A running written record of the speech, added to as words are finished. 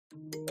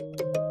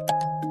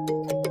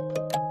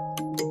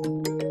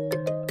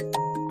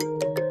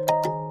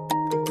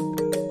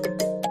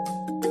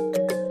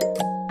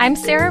I'm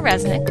Sarah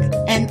Resnick.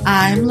 And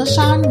I'm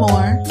LaShawn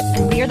Moore.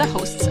 And we are the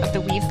hosts of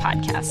the Weave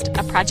Podcast,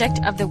 a project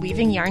of the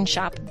weaving yarn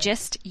shop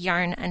Gist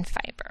Yarn and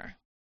Fiber.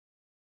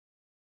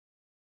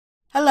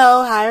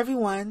 Hello, hi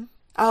everyone.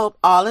 I hope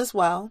all is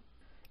well.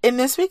 In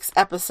this week's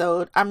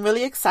episode, I'm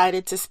really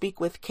excited to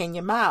speak with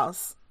Kenya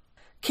Miles.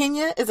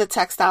 Kenya is a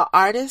textile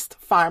artist,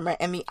 farmer,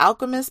 and the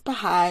alchemist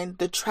behind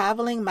the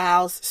Traveling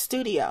Miles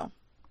Studio.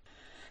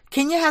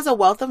 Kenya has a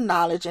wealth of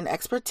knowledge and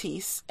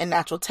expertise in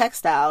natural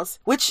textiles,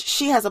 which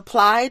she has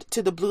applied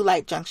to the Blue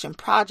Light Junction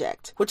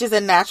Project, which is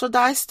a natural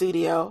dye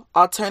studio,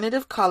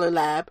 alternative color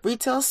lab,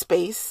 retail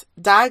space,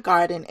 dye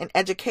garden, and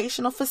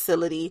educational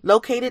facility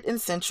located in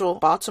central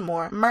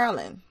Baltimore,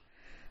 Maryland.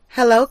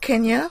 Hello,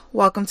 Kenya.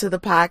 Welcome to the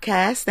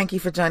podcast. Thank you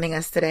for joining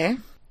us today.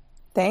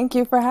 Thank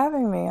you for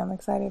having me. I'm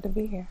excited to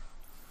be here.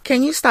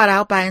 Can you start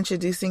out by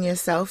introducing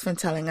yourself and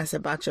telling us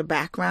about your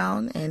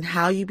background and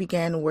how you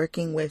began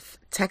working with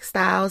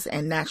textiles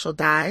and natural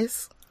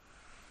dyes?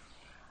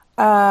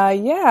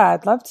 Yeah,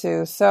 I'd love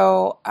to.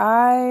 So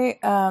I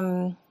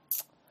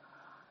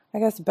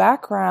guess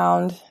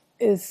background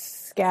is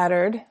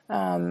scattered.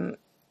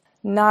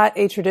 Not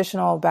a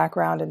traditional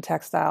background in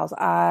textiles.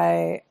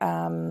 I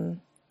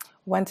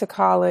went to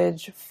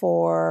college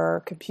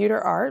for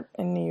computer art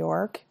in New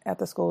York at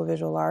the School of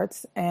Visual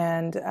Arts,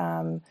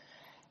 and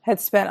had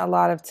spent a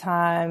lot of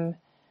time,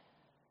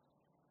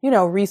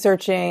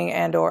 researching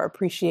and or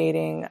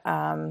appreciating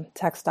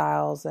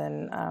textiles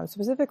and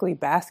specifically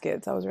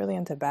baskets. I was really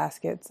into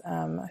baskets.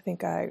 I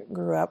think I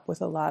grew up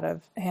with a lot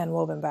of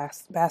hand-woven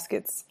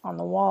baskets on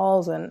the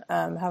walls and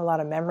have a lot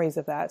of memories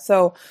of that.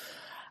 So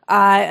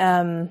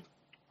I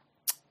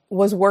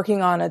was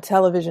working on a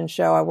television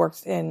show. I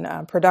worked in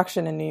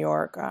production in New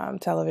York,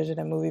 television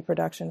and movie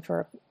production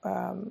for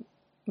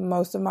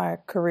most of my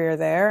career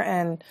there.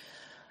 And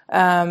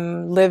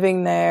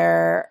living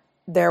there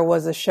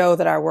was a show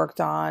that I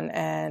worked on,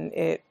 and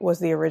it was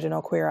the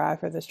original Queer Eye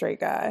for the Straight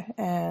Guy.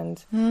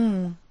 And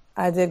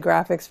I did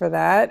graphics for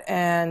that.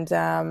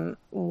 And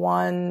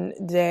one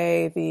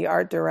day the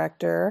art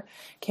director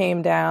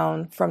came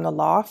down from the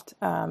loft.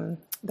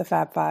 The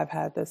Fab Five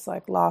had this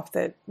loft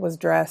that was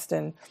dressed,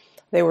 and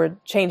they were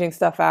changing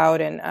stuff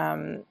out.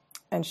 And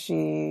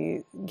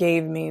she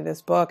gave me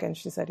this book, and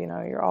she said,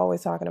 you're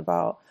always talking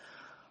about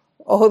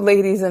old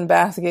ladies in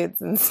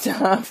baskets and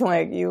stuff.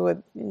 You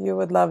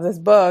would love this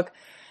book.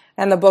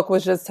 And the book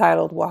was just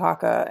titled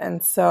Oaxaca.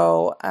 And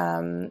so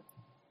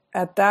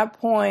at that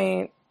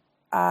point,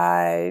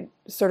 I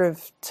sort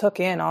of took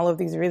in all of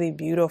these really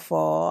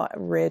beautiful,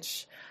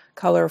 rich,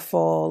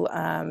 colorful,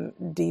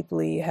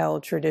 deeply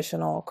held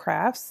traditional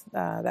crafts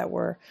that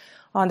were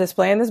on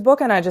display in this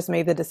book. And I just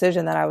made the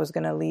decision that I was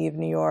going to leave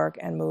New York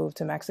and move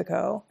to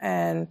Mexico.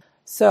 And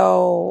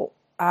so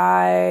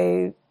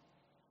I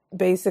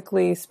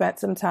basically spent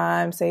some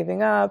time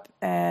saving up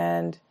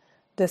and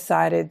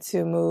decided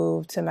to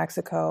move to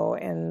Mexico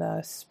in the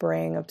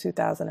spring of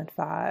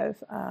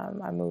 2005.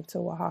 I moved to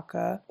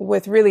Oaxaca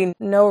with really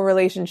no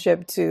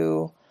relationship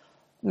to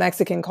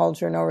Mexican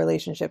culture, no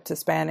relationship to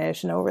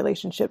Spanish, no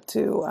relationship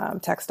to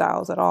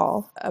textiles at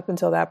all. Up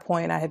until that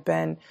point, I had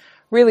been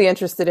really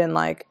interested in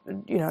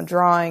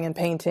drawing and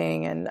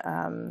painting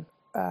and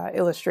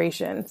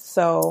illustration.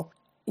 So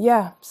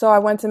I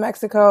went to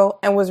Mexico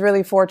and was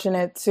really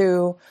fortunate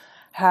to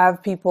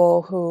have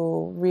people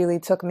who really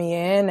took me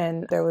in.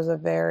 And there was a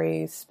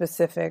very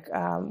specific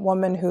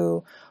woman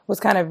who was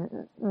kind of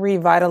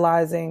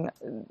revitalizing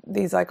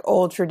these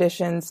old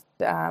traditions.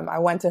 I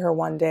went to her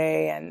one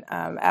day, and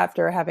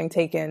after having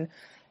taken,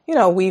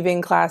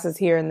 weaving classes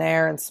here and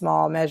there in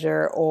small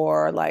measure,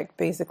 or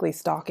basically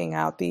stalking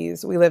out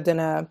these, we lived in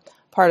a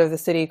part of the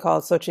city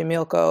called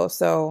Xochimilco.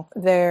 So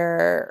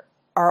there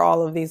are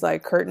all of these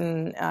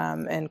curtain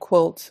and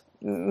quilt,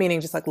 meaning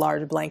just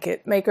large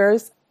blanket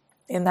makers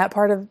in that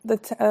part of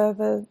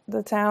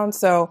the town.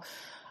 So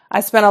I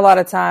spent a lot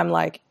of time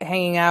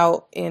hanging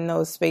out in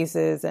those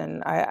spaces,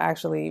 and I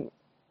actually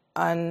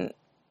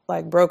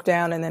broke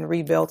down and then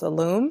rebuilt a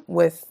loom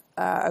with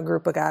a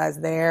group of guys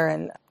there.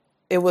 And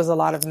it was a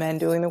lot of men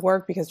doing the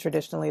work because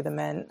traditionally the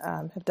men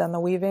have done the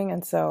weaving.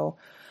 And so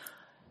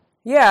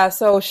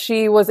so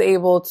she was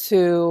able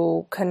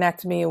to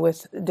connect me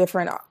with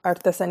different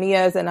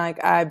artesanias, and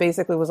I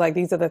basically was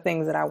these are the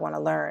things that I want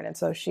to learn. And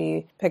so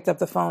she picked up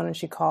the phone and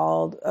she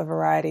called a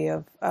variety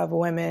of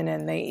women,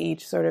 and they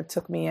each sort of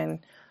took me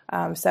in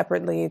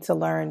separately to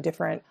learn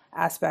different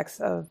aspects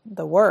of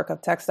the work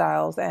of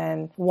textiles.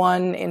 And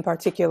one in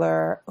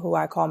particular, who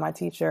I call my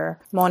teacher,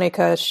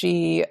 Monica,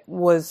 she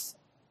was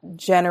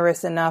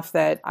generous enough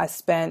that I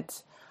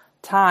spent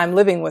time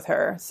living with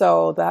her.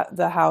 So that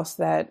the house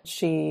that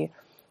she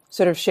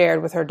sort of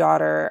shared with her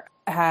daughter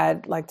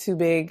had two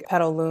big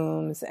pedal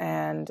looms,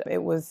 and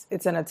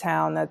it's in a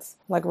town that's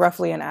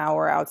roughly an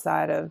hour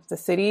outside of the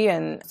city,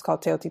 and it's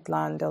called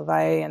Teotitlan del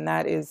Valle, and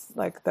that is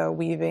the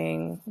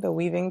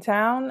weaving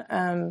town.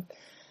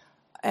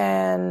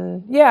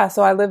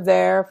 So I lived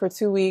there for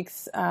 2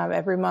 weeks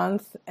every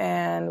month,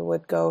 and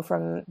would go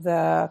from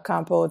the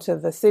campo to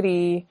the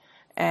city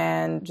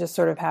and just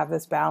sort of have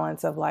this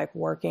balance of like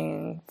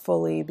working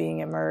fully, being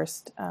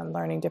immersed,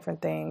 learning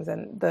different things.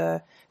 And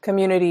the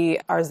community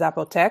are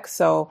Zapotec,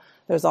 so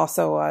there's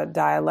also a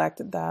dialect,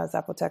 the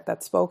Zapotec,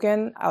 that's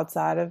spoken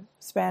outside of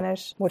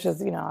Spanish, which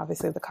is,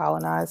 obviously the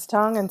colonized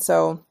tongue. And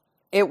so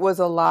it was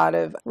a lot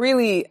of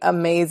really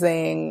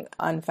amazing,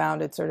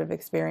 unfounded sort of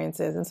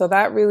experiences. And so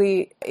that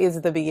really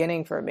is the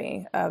beginning for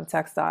me of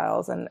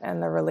textiles and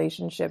the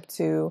relationship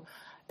to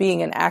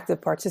being an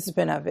active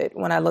participant of it.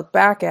 When I look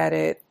back at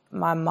it,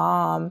 my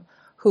mom,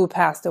 who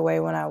passed away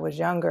when I was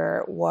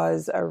younger,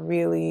 was a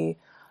really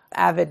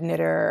avid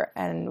knitter,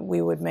 and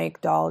we would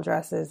make doll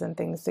dresses and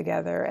things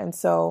together. And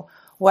so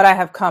what I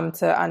have come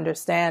to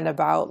understand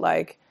about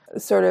like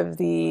sort of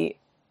the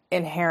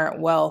inherent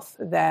wealth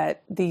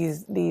that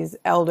these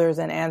elders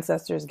and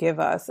ancestors give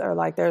us, or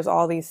like there's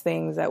all these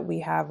things that we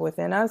have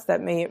within us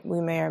that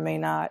we may or may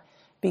not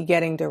be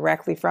getting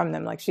directly from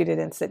them. Like she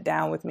didn't sit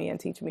down with me and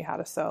teach me how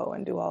to sew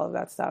and do all of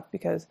that stuff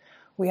because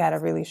we had a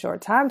really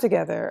short time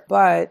together,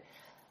 but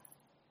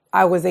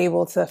I was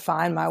able to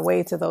find my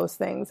way to those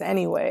things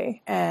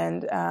anyway.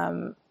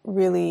 And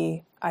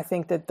really, I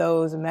think that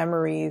those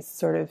memories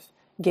sort of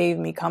gave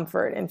me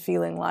comfort in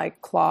feeling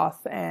like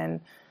cloth and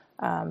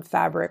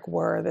fabric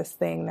were this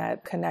thing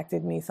that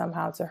connected me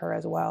somehow to her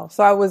as well.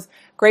 So I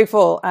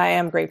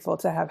am grateful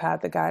to have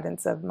had the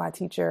guidance of my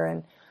teacher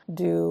and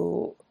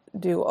do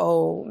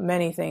owe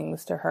many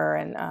things to her,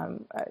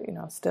 and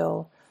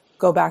still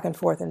go back and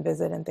forth and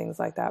visit and things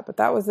like that. But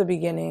that was the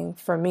beginning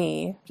for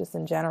me, just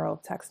in general,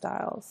 of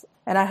textiles.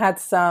 And I had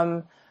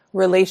some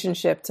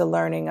relationship to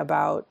learning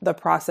about the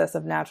process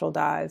of natural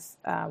dyes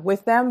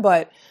with them.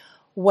 But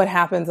what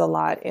happens a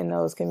lot in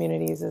those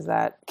communities is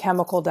that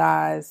chemical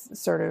dyes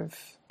sort of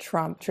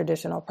trump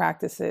traditional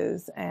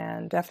practices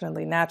and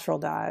definitely natural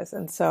dyes.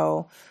 And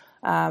so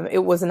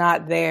it was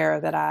not there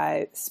that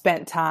I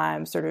spent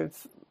time sort of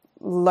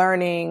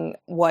learning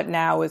what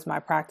now is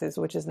my practice,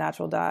 which is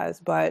natural dyes.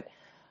 But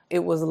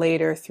it was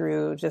later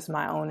through just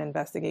my own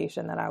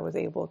investigation that I was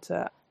able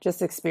to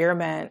just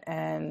experiment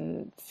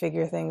and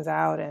figure things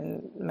out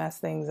and mess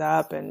things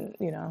up and,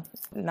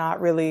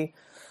 not really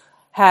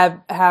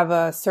have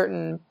a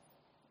certain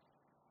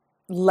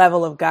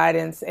level of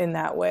guidance in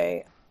that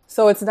way.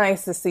 So it's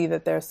nice to see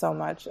that there's so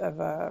much of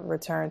a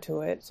return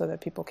to it so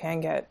that people can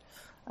get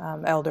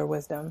elder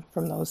wisdom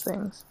from those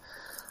things.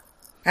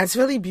 That's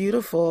really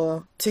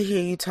beautiful to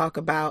hear you talk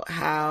about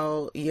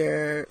how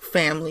your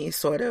family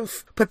sort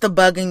of put the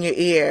bug in your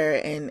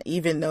ear, and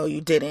even though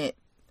you didn't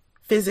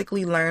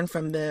physically learn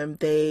from them,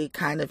 they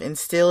kind of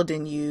instilled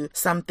in you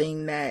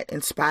something that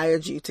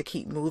inspired you to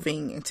keep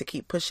moving and to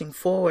keep pushing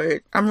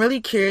forward. I'm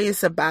really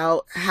curious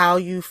about how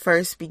you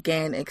first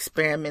began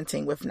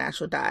experimenting with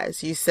natural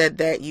dyes. You said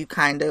that you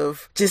kind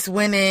of just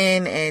went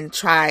in and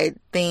tried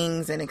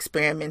things and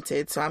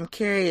experimented. So I'm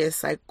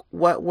curious, like,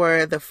 what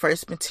were the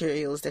first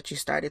materials that you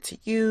started to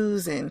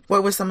use, and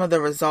what were some of the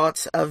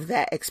results of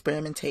that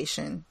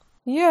experimentation?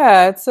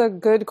 Yeah, it's a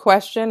good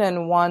question,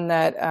 and one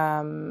that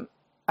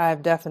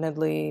I've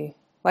definitely,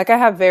 I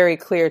have very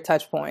clear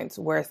touch points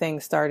where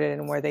things started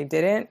and where they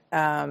didn't.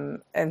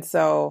 And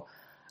so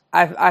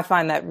I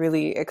find that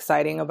really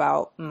exciting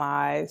about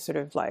my sort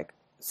of like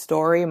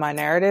story, my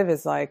narrative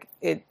is like,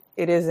 it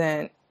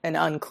isn't an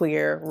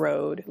unclear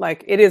road.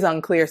 Like it is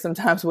unclear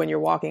sometimes when you're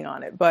walking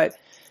on it, but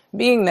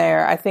being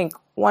there, I think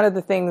one of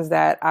the things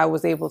that I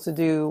was able to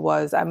do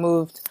was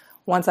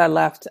once I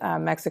left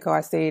Mexico,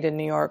 I stayed in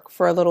New York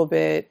for a little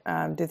bit,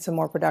 did some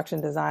more production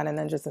design, and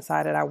then just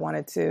decided I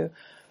wanted to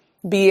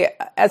be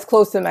as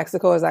close to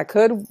Mexico as I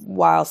could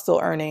while still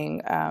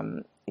earning,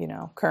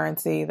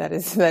 currency that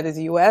is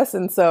U.S.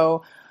 And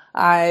so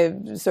I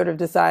sort of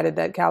decided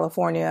that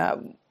California,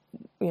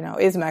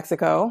 is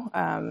Mexico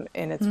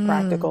in its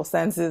practical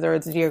senses or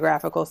its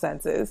geographical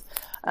senses.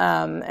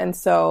 And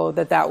so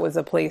that was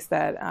a place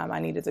that I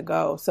needed to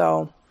go.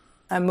 So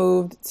I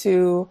moved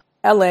to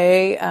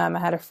LA. I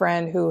had a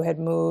friend who had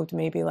moved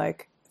maybe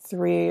like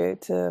 3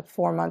 to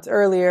 4 months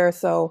earlier.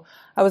 So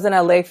I was in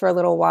LA for a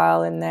little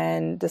while and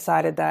then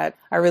decided that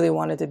I really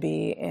wanted to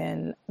be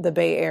in the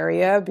Bay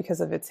Area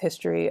because of its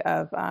history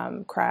of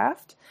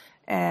craft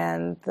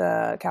and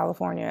the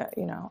California,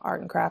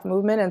 art and craft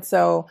movement. And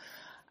so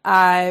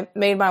I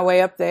made my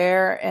way up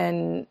there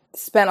and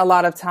spent a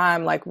lot of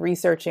time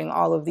researching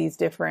all of these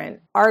different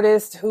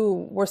artists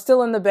who were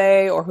still in the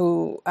Bay or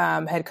who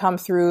had come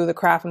through the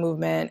craft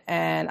movement.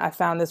 And I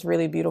found this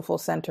really beautiful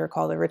center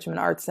called the Richmond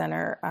Art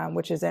Center,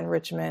 which is in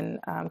Richmond,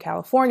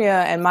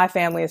 California. And my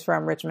family is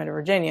from Richmond,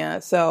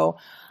 Virginia. So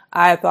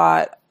I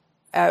thought,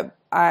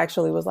 I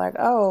actually was like,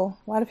 oh,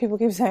 why do people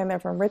keep saying they're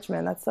from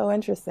Richmond? That's so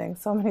interesting.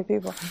 So many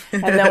people.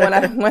 And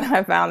then when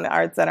I found the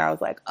art center, I was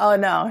like, oh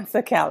no, it's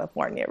a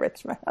California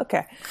Richmond.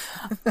 Okay.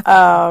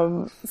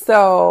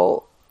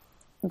 So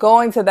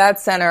going to that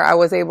center, I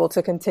was able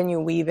to continue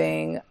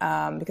weaving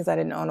because I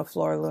didn't own a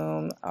floor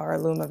loom or a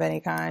loom of any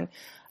kind.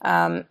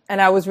 And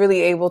I was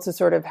really able to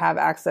sort of have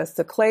access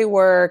to clay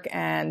work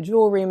and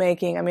jewelry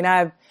making. I mean,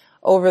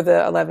 over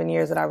the 11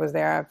 years that I was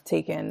there, I've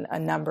taken a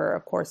number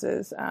of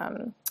courses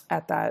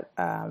at that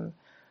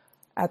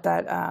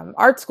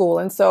art school.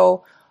 And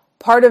so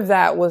part of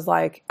that was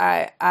like,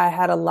 I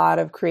had a lot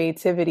of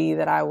creativity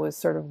that I was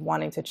sort of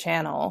wanting to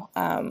channel,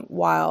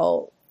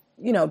 while,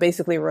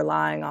 basically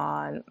relying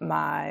on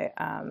my,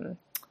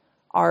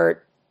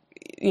 art,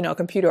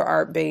 computer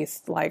art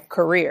based like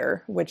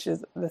career, which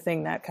is the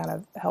thing that kind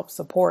of helps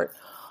support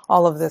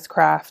all of this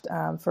craft,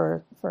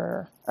 for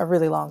a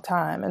really long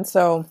time. And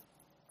so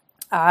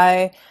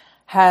I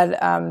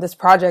had, this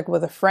project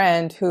with a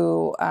friend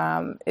who,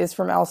 is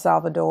from El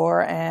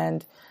Salvador,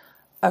 and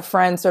a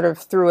friend sort of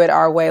threw it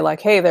our way, like,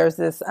 hey, there's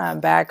this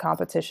bag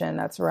competition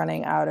that's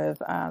running out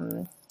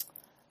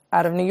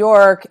of New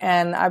York.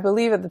 And I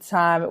believe at the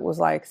time it was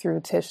like through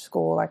Tisch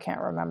School. I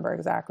can't remember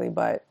exactly,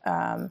 but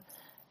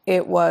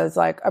it was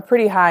like a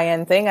pretty high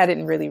end thing. I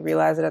didn't really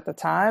realize it at the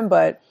time,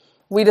 but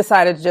we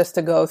decided just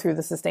to go through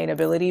the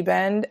sustainability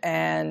bend.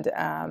 And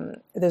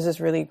there's this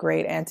really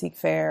great antique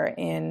fair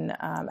in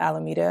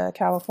Alameda,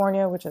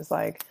 California, which is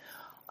like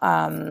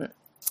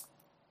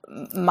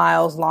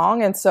miles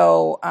long. And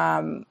so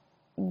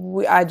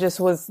I just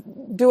was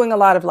doing a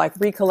lot of like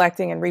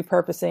recollecting and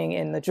repurposing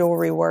in the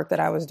jewelry work that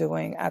I was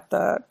doing at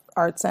the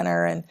art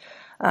center and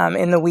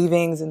in the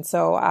weavings. And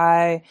so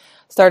I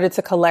started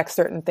to collect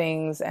certain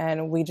things,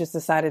 and we just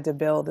decided to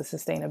build the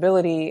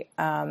sustainability,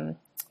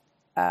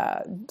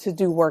 to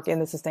do work in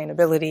the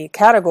sustainability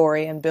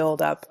category and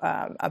build up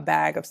a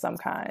bag of some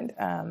kind,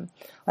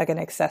 like an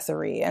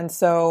accessory. And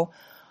so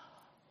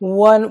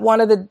one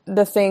of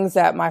the things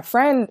that my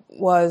friend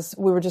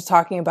we were just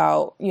talking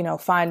about,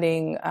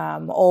 finding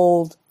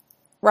old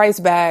rice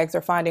bags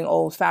or finding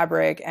old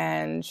fabric.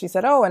 And she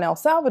said, oh, in El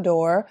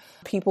Salvador,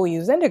 people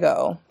use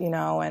indigo,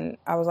 and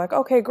I was like,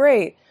 okay,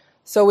 great.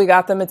 So we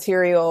got the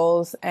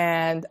materials,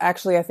 and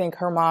actually I think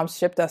her mom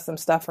shipped us some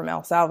stuff from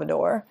El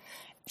Salvador.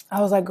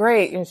 I was like,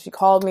 great. And she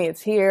called me,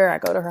 it's here. I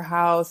go to her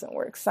house and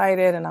we're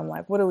excited. And I'm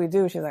like, what do we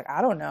do? She's like,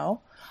 I don't know.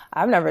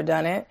 I've never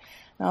done it.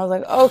 And I was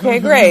like, okay,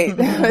 great.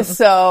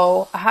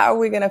 So how are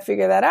we going to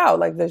figure that out?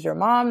 Like, does your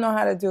mom know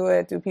how to do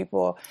it? Do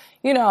people,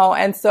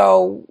 and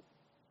so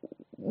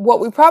what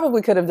we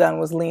probably could have done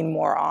was lean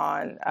more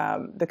on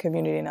the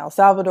community in El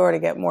Salvador to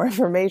get more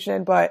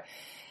information. But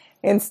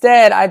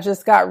instead, I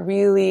just got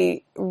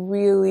really,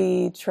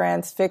 really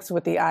transfixed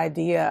with the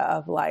idea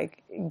of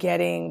like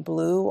getting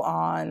blue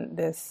on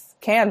this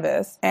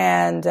canvas.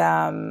 And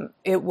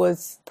it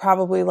was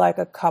probably like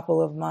a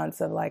couple of months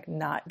of like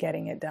not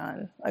getting it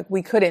done. Like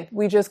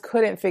we just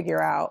couldn't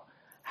figure out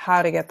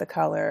how to get the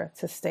color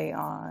to stay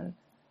on.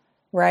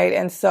 Right.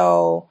 And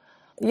so,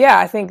 yeah,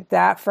 I think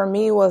that for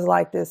me was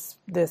like this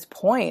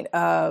point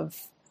of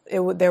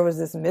there was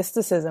this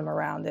mysticism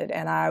around it,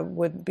 and I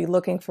would be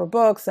looking for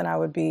books, and I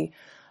would be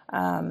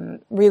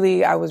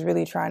I was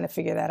really trying to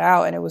figure that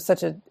out, and it was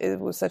such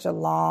a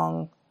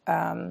long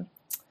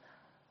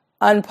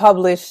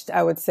unpublished,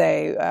 I would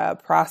say,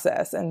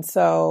 process. And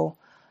so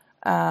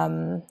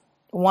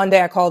one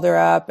day I called her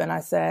up and I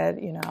said,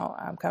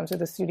 come to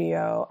the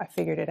studio. I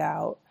figured it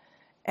out,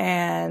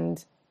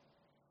 and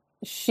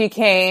she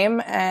came,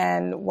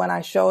 and when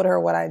I showed her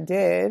what I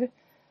did,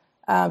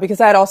 because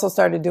I had also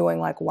started doing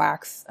like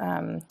wax,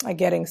 like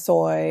getting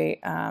soy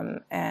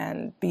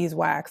and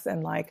beeswax,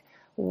 and like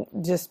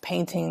just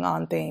painting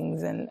on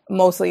things, and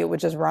mostly it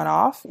would just run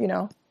off,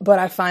 but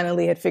I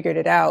finally had figured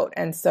it out.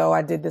 And so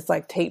I did this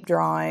like tape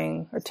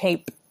drawing or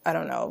tape, I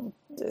don't know,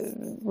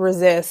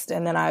 resist,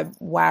 and then I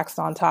waxed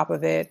on top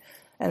of it.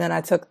 And then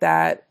I took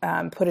that,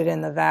 put it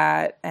in the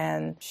vat,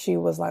 and she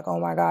was like, oh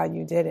my God,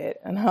 you did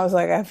it. And I was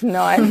like, I have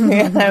no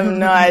idea. I have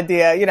no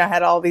idea. I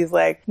had all these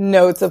like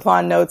notes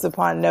upon notes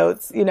upon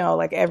notes,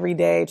 like every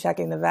day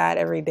checking the vat,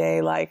 every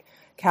day, like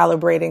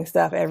calibrating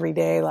stuff every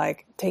day,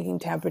 like taking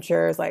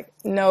temperatures, like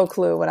no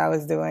clue what I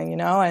was doing,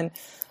 and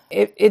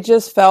it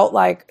just felt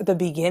like the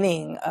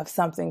beginning of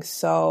something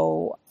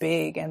so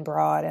big and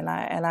broad. And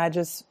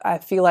I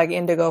feel like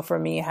indigo for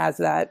me has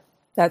that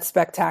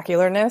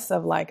spectacularness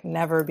of like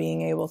never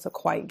being able to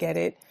quite get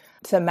it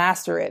to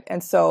master it.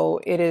 And so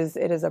it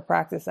is a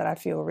practice that I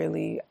feel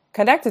really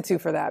connected to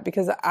for that,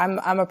 because I'm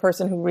a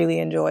person who really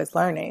enjoys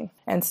learning.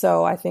 And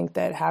so I think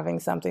that having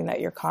something that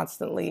you're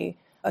constantly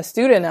a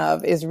student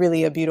of is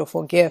really a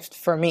beautiful gift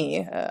for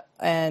me.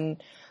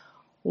 And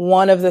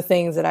one of the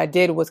things that I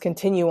did was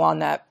continue on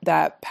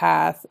that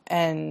path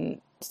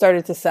and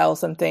started to sell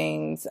some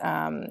things,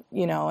 and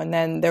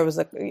then there was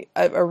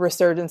a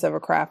resurgence of a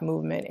craft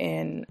movement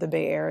in the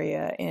Bay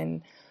Area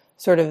in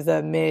sort of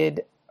the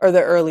mid or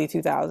the early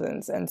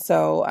 2000s. And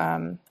so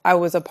I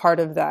was a part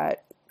of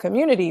that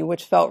community,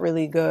 which felt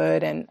really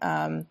good. And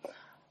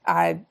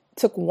I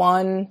took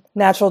one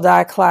natural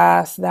dye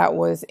class that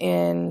was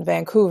in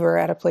Vancouver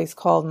at a place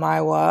called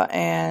Maiwa,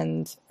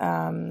 and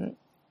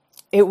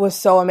it was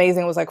so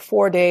amazing. It was like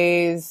 4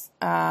 days.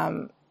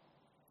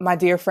 My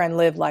dear friend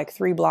lived like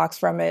 3 blocks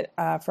from it,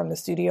 from the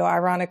studio,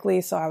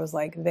 ironically. So I was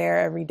like there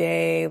every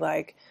day,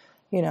 like,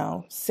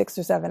 6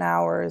 or 7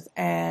 hours.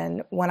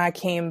 And when I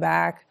came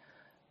back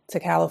to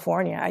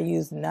California, I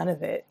used none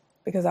of it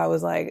because I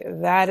was like,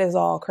 that is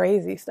all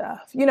crazy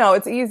stuff.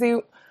 It's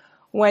easy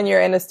when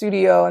you're in a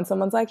studio and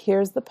someone's like,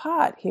 here's the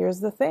pot, here's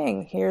the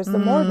thing, here's the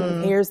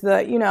mordant, here's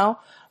the,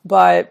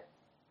 but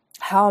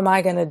how am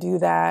I going to do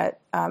that?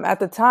 At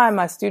the time,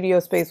 my studio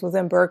space was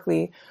in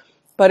Berkeley,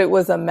 but it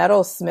was a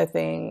metal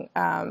smithing.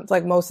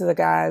 Like most of the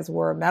guys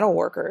were metal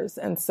workers.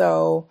 And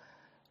so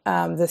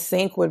the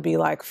sink would be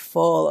like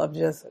full of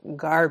just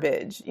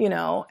garbage,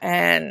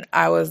 and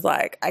I was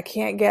like, I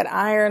can't get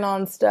iron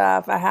on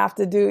stuff. I have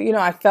to do,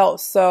 I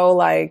felt so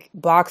like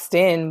boxed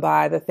in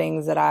by the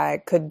things that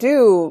I could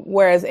do,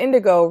 whereas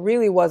Indigo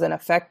really wasn't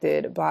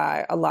affected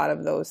by a lot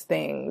of those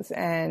things,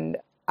 and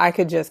I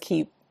could just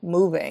keep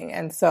moving.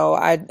 And so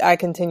I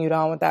continued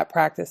on with that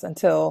practice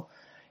until,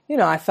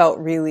 I felt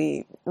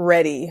really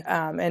ready.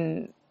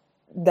 And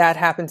that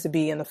happened to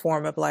be in the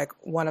form of like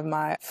one of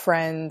my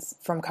friends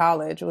from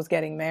college was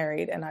getting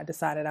married, and I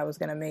decided I was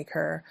going to make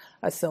her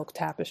a silk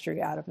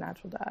tapestry out of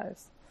natural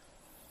dyes.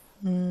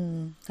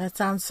 That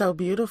sounds so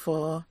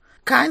beautiful.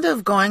 Kind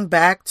of going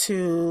back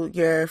to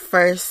your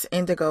first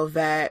indigo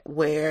vat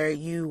where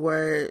you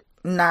were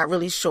not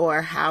really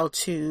sure how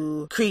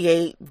to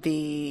create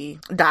the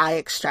dye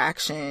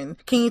extraction.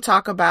 Can you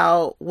talk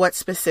about what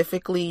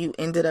specifically you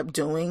ended up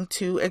doing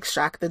to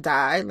extract the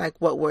dye? Like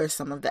what were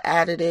some of the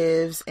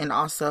additives and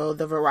also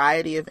the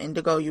variety of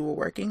indigo you were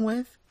working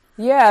with?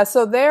 Yeah,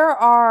 so there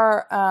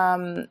are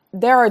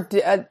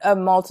a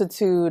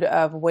multitude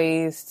of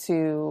ways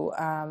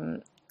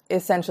to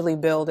essentially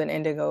build an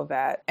indigo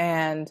vat,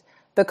 and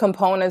the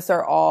components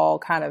are all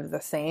kind of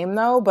the same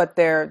though, but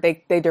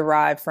they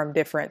derive from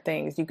different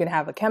things. You can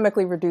have a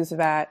chemically reduced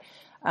vat.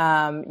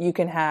 You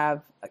can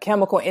have a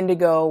chemical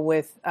indigo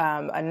with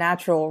a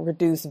natural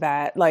reduced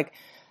vat. Like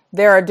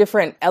there are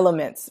different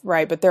elements,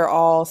 right? But they're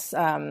all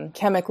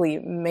chemically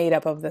made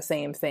up of the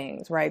same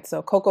things, right?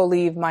 So cocoa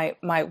leaf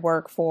might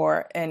work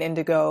for an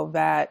indigo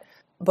vat,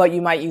 but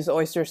you might use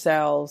oyster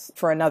cells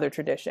for another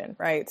tradition,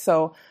 right?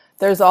 So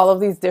there's all of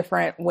these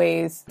different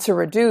ways to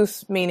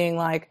reduce, meaning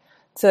like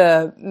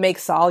to make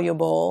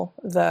soluble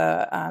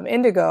the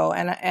indigo.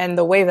 And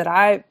the way that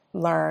I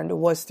learned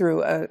was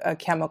through a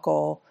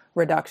chemical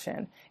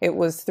reduction. It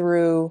was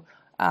through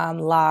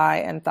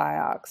lye and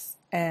thiox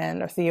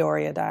or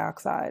thiourea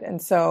dioxide. And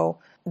so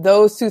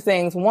those two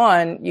things,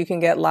 one, you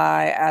can get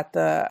lye at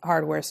the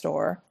hardware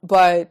store.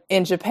 But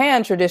in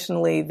Japan,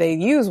 traditionally, they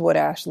use wood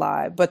ash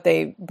lye, but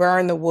they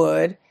burn the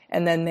wood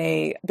and then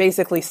they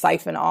basically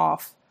siphon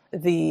off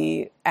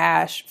the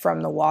ash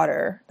from the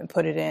water and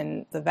put it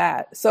in the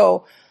vat.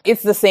 So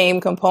it's the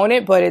same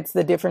component, but it's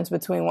the difference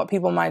between what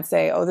people might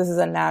say, oh, this is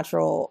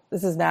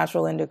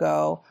natural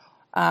indigo.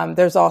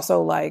 There's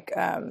also like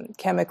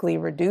chemically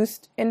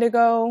reduced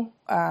indigo,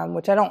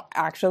 which I don't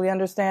actually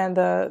understand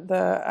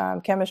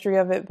the chemistry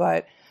of it,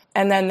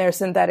 and then there's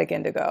synthetic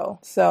indigo.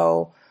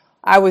 So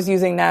I was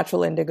using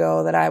natural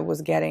indigo that I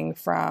was getting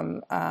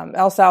from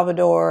El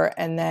Salvador,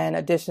 and then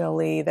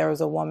additionally there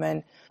was a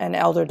woman, an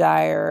elder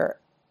dyer,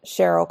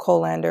 Cheryl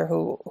Colander,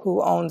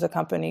 who owns a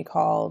company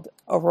called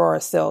Aurora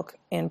Silk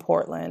in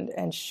Portland,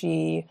 and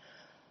she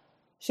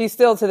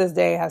still to this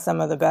day has some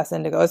of the best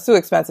indigo. It's too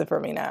expensive for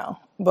me now,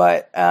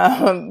 but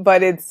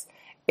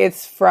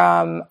it's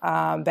from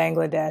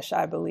Bangladesh,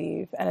 I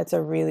believe, and it's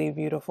a really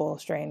beautiful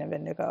strain of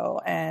indigo,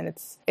 and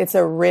it's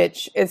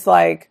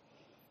like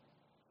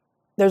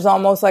there's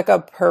almost like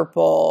a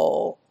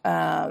purple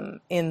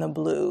in the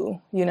blue,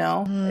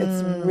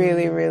 It's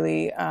really,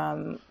 really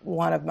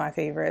one of my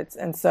favorites.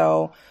 And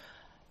so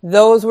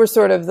those were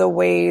sort of the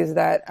ways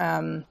that,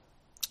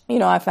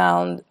 I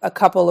found a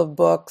couple of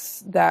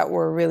books that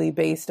were really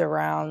based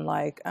around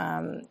like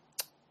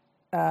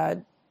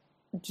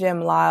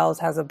Jim Lyles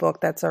has a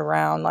book that's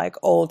around like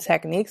old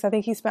techniques. I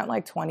think he spent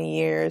like 20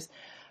 years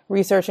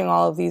researching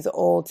all of these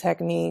old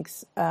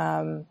techniques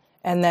and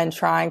then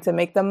trying to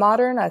make them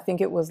modern. I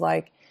think it was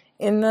like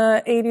in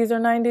the 80s or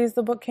 90s,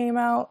 the book came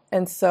out.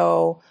 And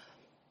so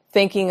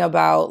thinking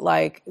about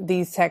like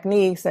these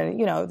techniques and,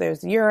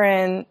 there's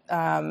urine,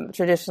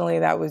 traditionally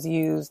that was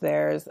used.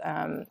 There's,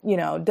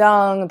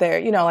 dung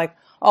there, like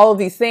all of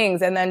these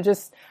things. And then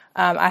just,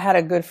 I have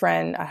a good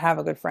friend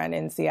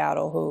in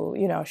Seattle who,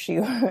 she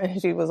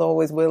was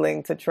always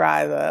willing to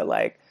try the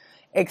like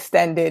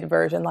extended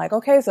version. Like,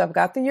 okay, so I've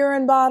got the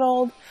urine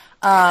bottled.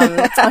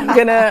 I'm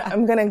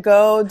gonna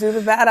go do the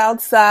vat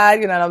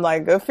outside, and I'm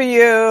like, good for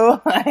you.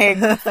 Like,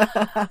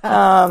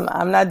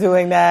 I'm not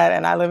doing that,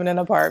 and I live in an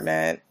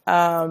apartment.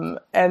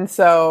 And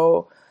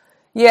so,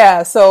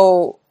 yeah,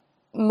 so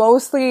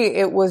mostly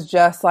it was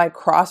just like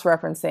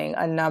cross-referencing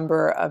a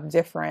number of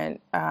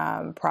different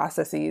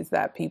processes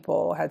that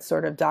people had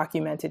sort of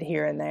documented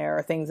here and there,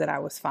 or things that I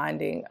was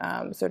finding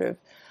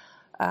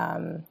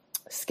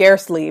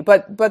scarcely,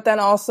 but then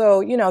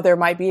also, there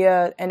might be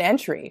an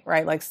entry,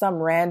 right? Like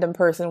some random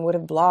person would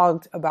have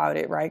blogged about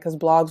it, right? Because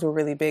blogs were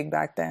really big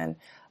back then.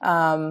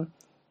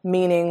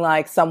 Meaning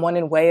like someone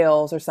in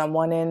Wales or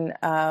someone in,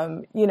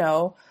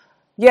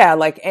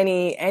 like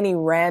any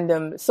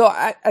random. So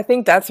I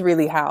think that's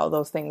really how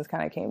those things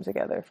kind of came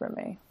together for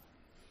me.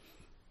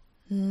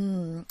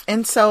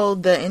 And so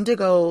the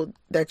indigo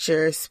that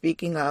you're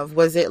speaking of,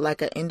 was it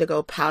like an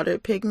indigo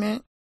powdered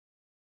pigment?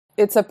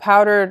 It's a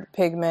powdered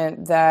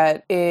pigment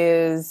that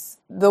is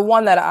the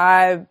one that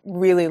I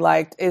really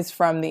liked is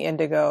from the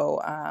indigo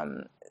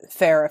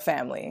Farah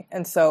family.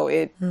 And so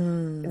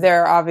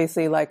there are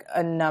obviously like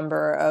a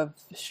number of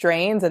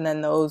strains, and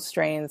then those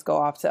strains go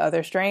off to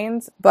other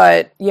strains.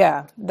 But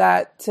yeah,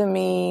 that to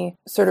me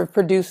sort of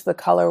produced the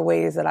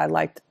colorways that I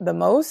liked the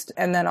most.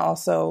 And then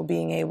also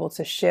being able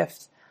to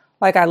shift,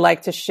 like I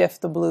like to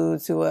shift the blue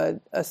to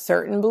a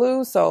certain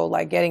blue. So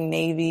like getting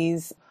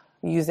navies,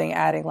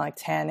 adding like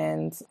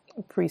tannins,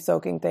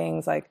 pre-soaking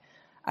things. Like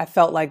I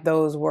felt like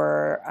those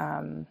were,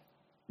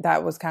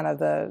 that was kind of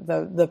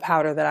the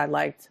powder that I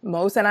liked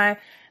most. And I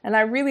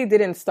really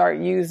didn't start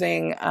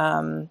using,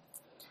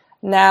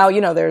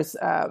 now, there's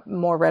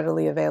more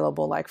readily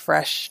available like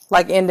fresh,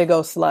 like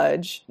indigo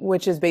sludge,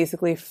 which is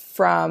basically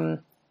from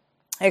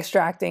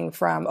extracting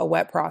from a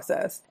wet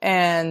process.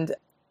 And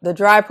the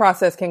dry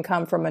process can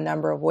come from a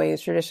number of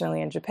ways.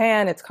 Traditionally in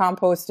Japan, it's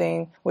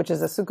composting, which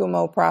is a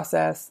sukumo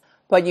process,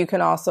 but you can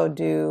also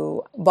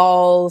do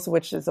balls,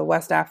 which is a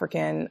West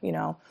African,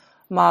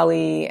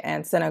 Mali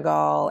and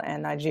Senegal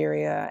and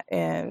Nigeria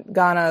and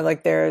Ghana,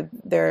 like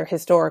there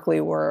historically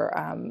were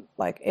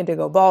like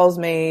indigo balls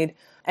made.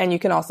 And you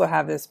can also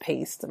have this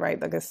paste,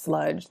 right? Like a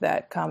sludge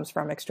that comes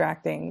from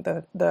extracting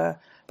the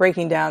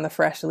breaking down the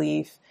fresh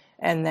leaf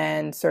and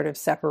then sort of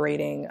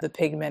separating the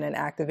pigment and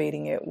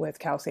activating it with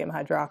calcium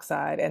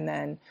hydroxide and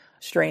then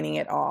straining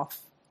it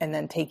off and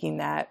then taking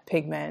that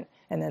pigment.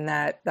 And then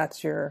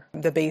that's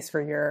the base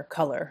for your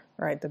color,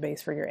 right? The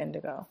base for your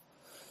indigo.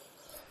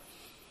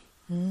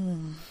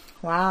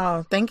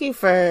 Wow. Thank you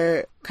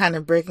for kind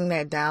of breaking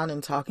that down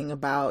and talking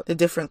about the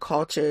different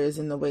cultures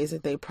and the ways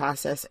that they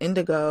process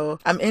indigo.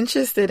 I'm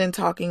interested in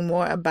talking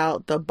more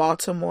about the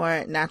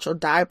Baltimore Natural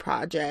Dye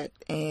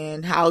Project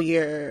and how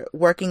you're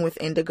working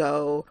with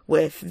indigo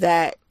with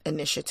that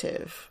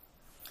initiative.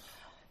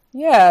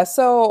 Yeah.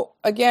 So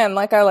again,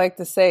 like I like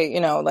to say,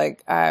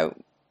 like I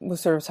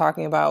was sort of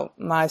talking about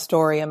my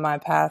story and my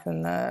path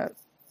in the,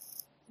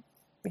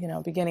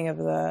 beginning of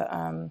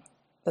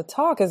the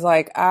talk is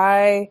like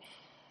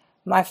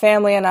my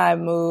family and I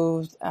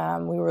moved,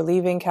 we were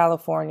leaving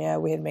California.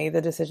 We had made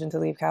the decision to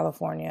leave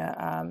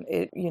California.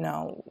 It,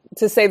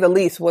 to say the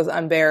least, was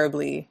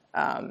unbearably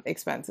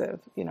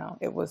expensive.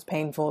 It was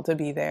painful to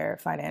be there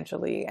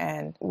financially.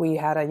 And we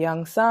had a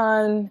young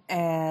son,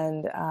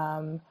 and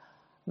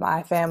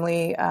my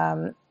family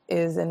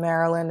is in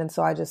Maryland. And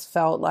so I just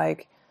felt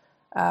like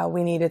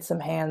we needed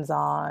some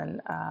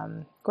hands-on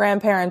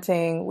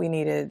grandparenting. We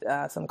needed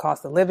some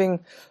cost of living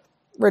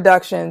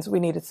reductions. We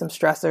needed some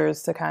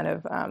stressors to kind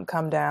of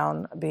come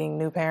down being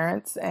new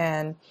parents.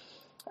 And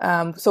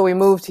so we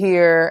moved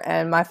here,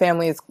 and my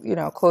family is,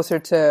 closer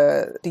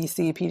to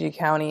DC, PG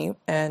County.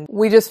 And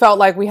we just felt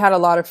like we had a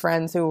lot of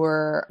friends who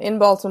were in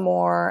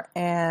Baltimore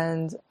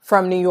and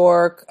from New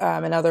York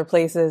and other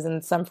places,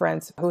 and some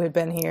friends who had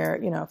been here,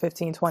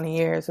 15, 20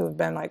 years, who have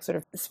been like sort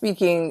of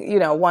speaking,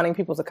 wanting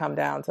people to come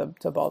down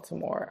to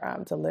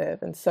Baltimore to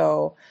live. And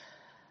so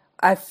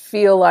I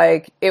feel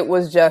like it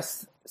was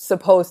just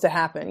supposed to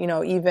happen.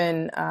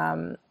 Even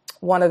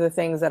one of the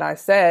things that I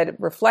said,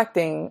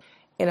 reflecting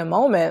in a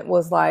moment,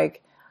 was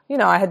like,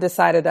 I had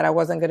decided that I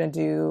wasn't going to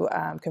do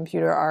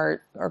computer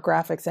art or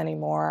graphics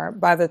anymore.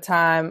 By the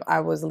time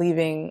I was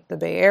leaving the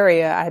Bay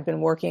Area, I had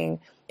been working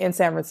in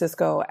San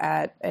Francisco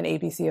at an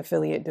ABC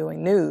affiliate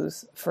doing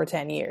news for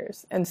 10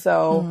 years. And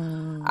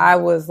so I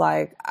was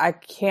like, I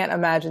can't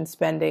imagine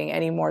spending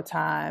any more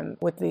time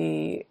with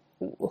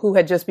who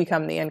had just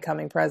become the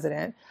incoming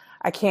president.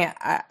 I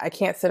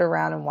can't sit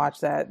around and watch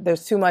that.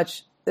 There's too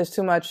much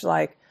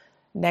like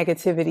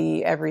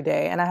negativity every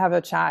day. And I have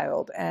a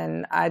child,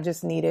 and I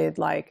just needed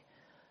like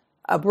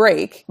a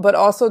break, but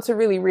also to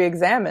really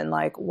re-examine,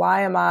 like,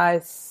 why am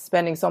I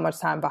spending so much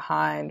time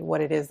behind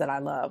what it is that I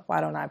love? Why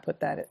don't I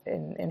put that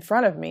in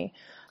front of me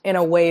in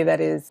a way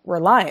that is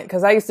reliant?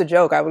 Because I used to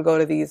joke, I would go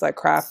to these like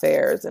craft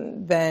fairs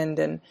and vend,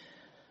 and,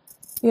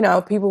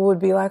 people would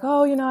be like,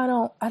 oh,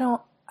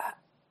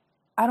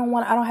 I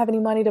don't have any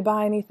money to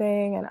buy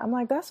anything. And I'm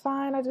like, that's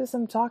fine.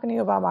 I'm talking to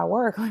you about my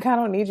work. Like, I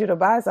don't need you to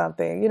buy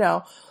something,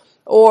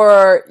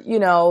 or,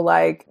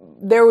 like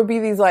there would be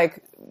these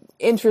like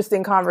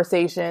interesting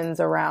conversations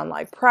around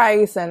like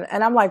price. And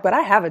I'm like, but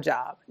I have a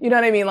job. You know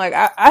what I mean? Like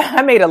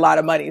I made a lot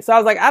of money. So I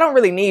was like, I don't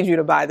really need you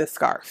to buy this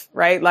scarf,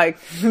 right? Like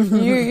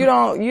you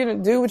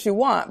don't do what you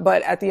want.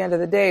 But at the end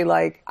of the day,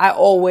 like I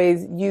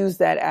always use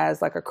that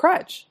as like a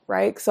crutch,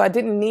 right? So I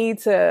didn't need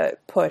to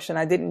push, and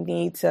I didn't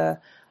need to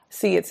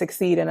see it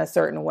succeed in a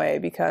certain way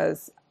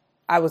because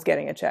I was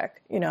getting a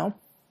check,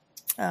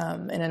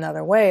 in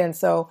another way. And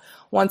so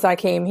once I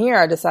came here,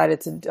 I decided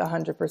to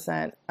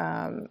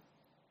 100%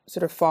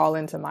 sort of fall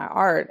into my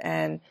art.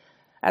 And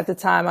at the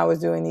time I was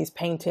doing these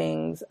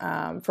paintings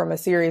from a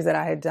series that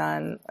I had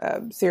done,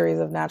 a series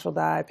of natural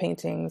dye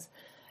paintings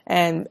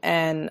and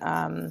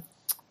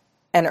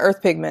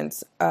earth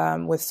pigments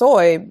with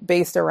soy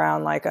based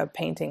around like a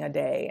painting a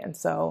day. And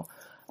so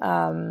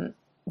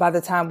by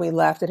the time we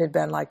left, it had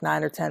been like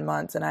 9 or 10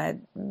 months, and I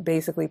had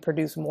basically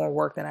produced more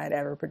work than I had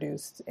ever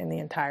produced in the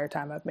entire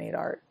time I've made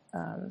art.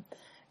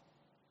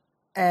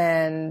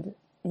 And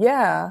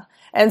yeah.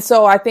 And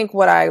so I think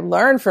what I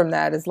learned from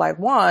that is like,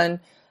 one,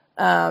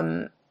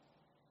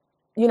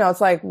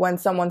 it's like when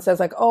someone says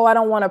like, oh, I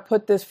don't want to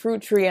put this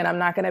fruit tree and I'm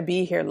not going to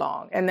be here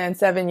long. And then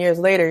 7 years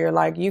later, you're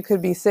like, you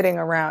could be sitting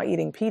around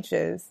eating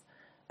peaches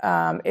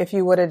if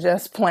you would have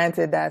just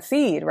planted that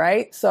seed,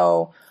 right?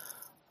 So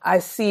I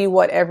see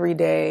what every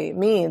day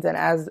means. And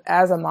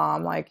as a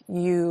mom, like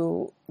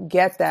you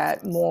get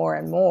that more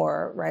and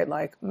more, right?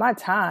 Like my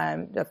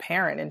time, a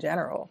parent in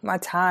general, my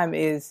time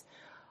is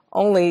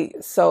only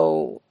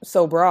so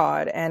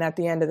broad. And at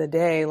the end of the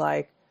day,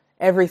 like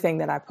everything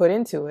that I put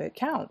into it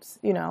counts,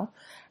 And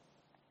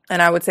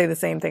I would say the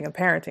same thing in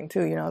parenting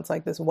too. It's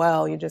like this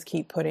well you just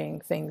keep putting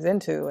things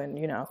into and,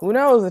 who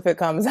knows if it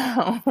comes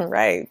out,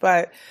 right?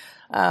 But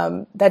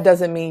that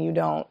doesn't mean you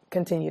don't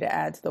continue to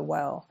add to the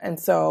well. And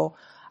so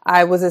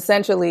I was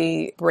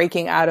essentially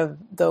breaking out of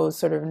those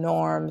sort of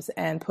norms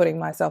and putting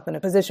myself in a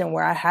position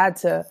where I had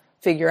to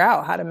figure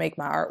out how to make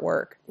my art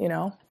work,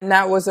 And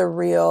that was a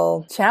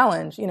real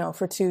challenge,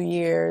 for 2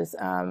 years.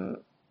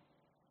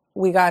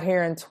 We got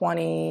here in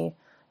the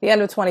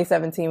end of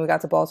 2017. We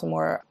got to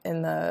Baltimore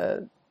in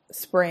the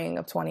spring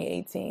of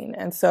 2018.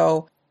 And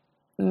so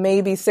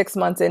maybe 6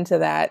 months into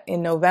that,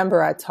 in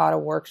November, I taught a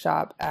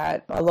workshop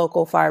at a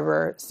local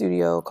fiber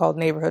studio called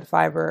Neighborhood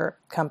Fiber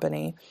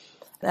Company.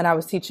 And I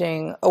was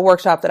teaching a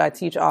workshop that I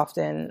teach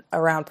often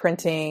around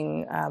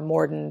printing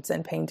mordants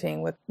and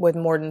painting with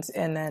mordants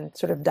and then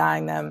sort of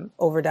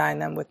over dyeing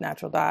them with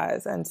natural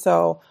dyes. And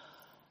so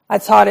I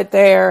taught it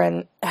there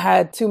and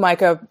had 2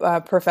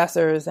 MICA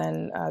professors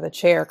and the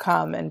chair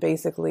come and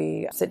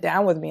basically sit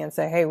down with me and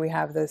say, hey, we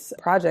have this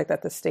project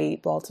that the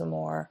state,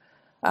 Baltimore,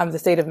 the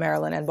state of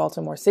Maryland and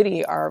Baltimore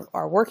City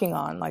are working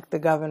on. Like the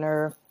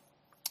governor's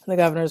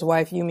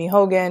wife, Yumi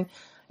Hogan,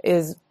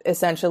 is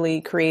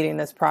essentially creating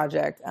this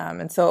project.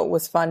 And so it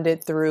was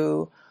funded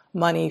through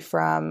money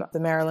from the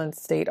Maryland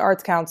State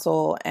Arts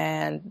Council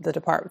and through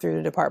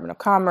the Department of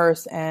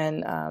Commerce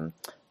and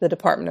the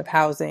Department of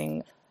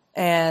Housing.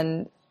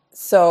 And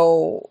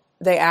so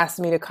they asked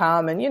me to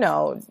come and,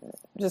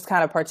 just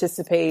kind of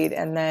participate.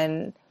 And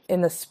then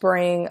in the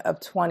spring of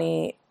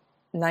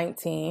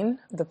 2019,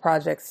 the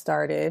project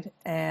started.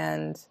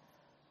 And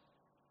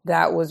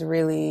that was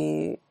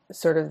really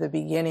sort of the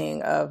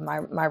beginning of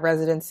my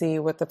residency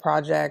with the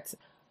project.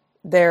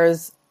 There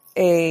is now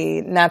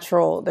a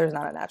natural dye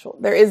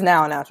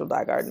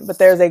garden, but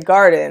there's a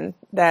garden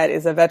that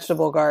is a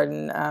vegetable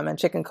garden and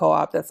chicken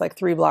co-op that's like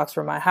 3 blocks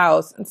from my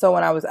house. And so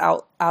when I was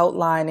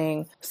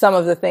outlining some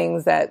of the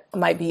things that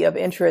might be of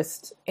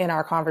interest in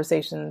our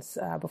conversations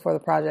before the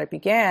project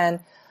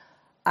began,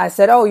 I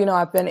said,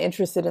 I've been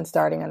interested in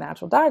starting a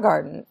natural dye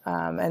garden.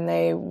 And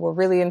they were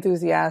really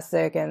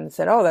enthusiastic and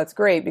said, oh, that's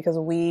great, because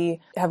we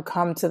have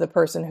come to the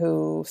person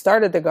who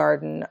started the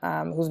garden,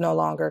 who's no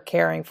longer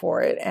caring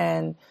for it,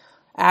 and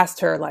asked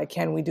her, like,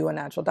 can we do a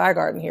natural dye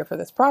garden here for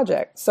this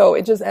project? So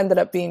it just ended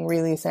up being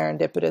really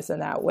serendipitous in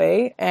that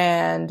way.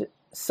 And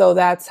so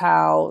that's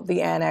how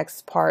the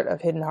annex part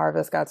of Hidden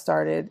Harvest got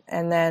started.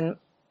 And then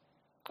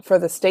for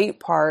the state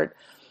part,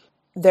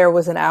 there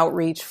was an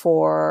outreach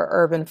for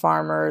urban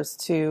farmers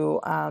to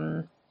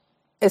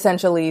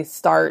essentially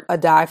start a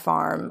dye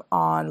farm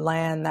on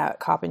land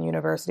that Coppin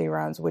University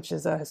runs, which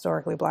is a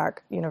historically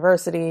Black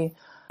university.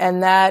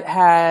 And that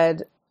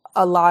had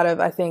a lot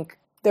of, I think,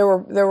 there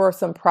were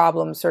some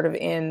problems sort of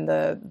in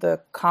the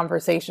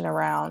conversation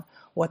around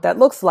what that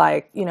looks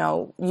like,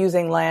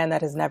 using land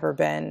that has never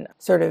been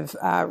sort of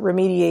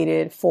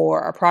remediated for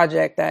a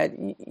project that,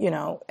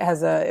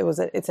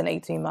 it's an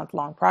 18-month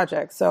long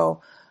project.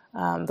 So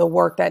the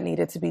work that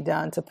needed to be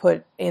done to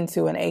put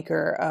into an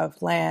acre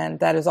of land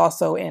that is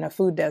also in a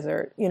food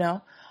desert,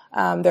 there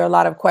are a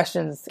lot of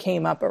questions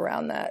came up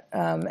around that.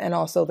 And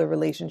also the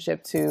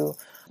relationship to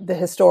the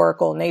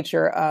historical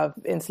nature of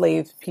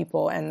enslaved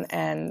people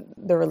and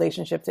the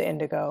relationship to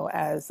indigo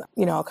as,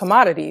 a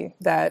commodity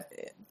that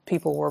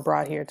people were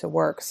brought here to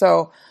work.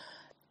 So,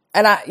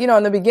 and I,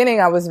 in the beginning,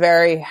 I was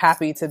very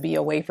happy to be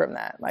away from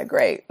that. Like,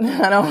 great.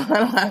 I don't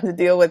have to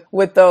deal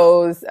with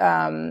those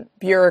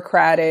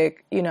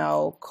bureaucratic,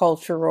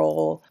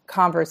 cultural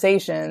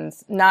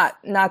conversations. Not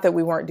that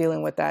we weren't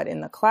dealing with that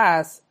in the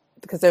class,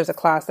 because there's a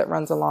class that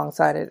runs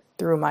alongside it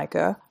through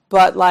MICA.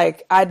 But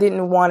like, I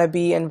didn't want to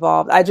be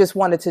involved. I just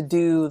wanted to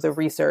do the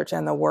research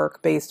and the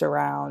work based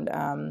around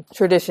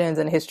traditions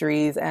and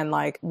histories and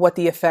like what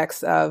the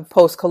effects of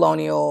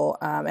post-colonial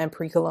and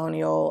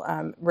pre-colonial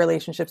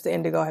relationships to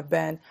indigo have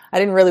been. I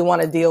didn't really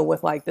want to deal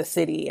with like the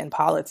city and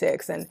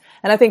politics. And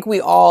I think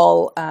we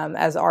all,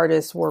 as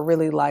artists, were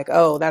really like,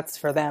 oh, that's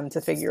for them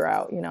to figure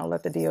out,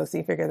 let the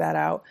DOC figure that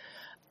out.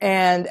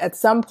 And at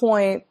some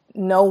point,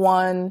 no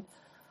one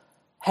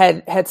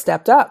had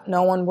stepped up.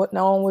 No one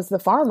was the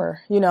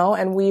farmer,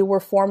 and we were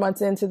 4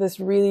 months into this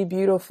really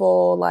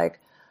beautiful,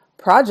 like,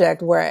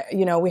 project where,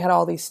 we had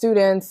all these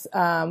students,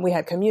 we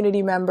had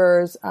community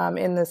members,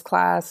 in this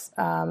class.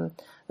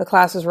 The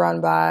class was run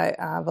by,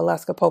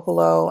 Valeska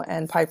Popolo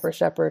and Piper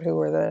Shepard, who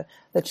were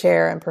the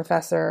chair and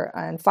professor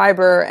in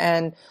fiber.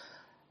 And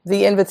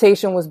the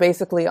invitation was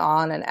basically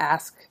on an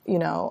ask,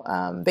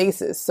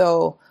 basis.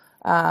 So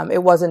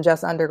it wasn't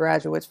just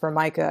undergraduates for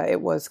MICA.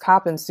 It was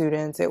Coppin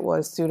students. It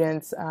was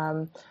students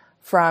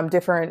from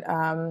different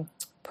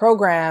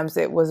programs.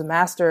 It was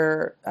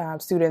master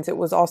students. It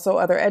was also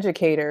other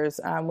educators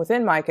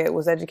within MICA. It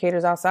was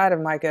educators outside of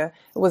MICA.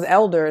 It was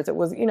elders. It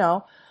was,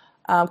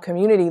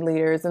 community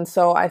leaders. And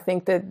so I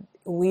think that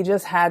we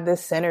just had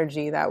this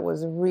synergy that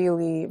was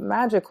really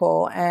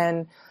magical.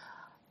 And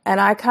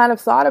I kind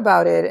of thought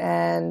about it,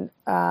 and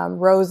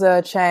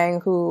Rosa Chang,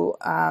 who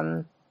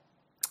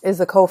is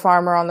the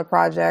co-farmer on the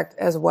project,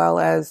 as well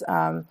as,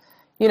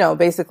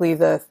 basically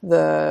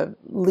the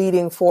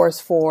leading force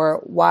for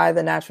why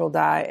the Natural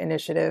Dye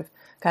Initiative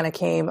kind of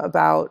came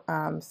about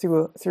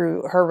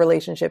through her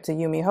relationship to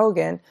Yumi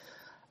Hogan.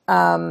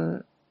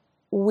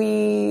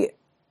 We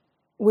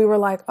were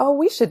like, oh,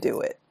 we should do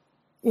it,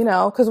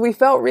 because we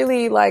felt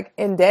really like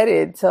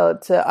indebted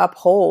to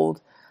uphold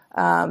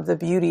the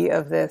beauty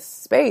of this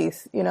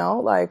space,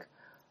 like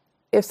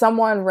if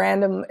someone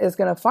random is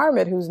going to farm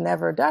it who's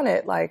never done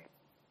it, like,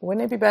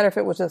 wouldn't it be better if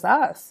it was just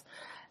us?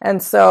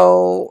 And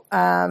so,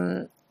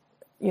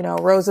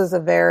 Rosa's a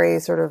very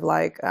sort of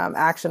like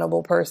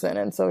actionable person.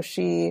 And so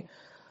she,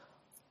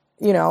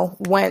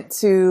 went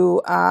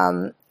to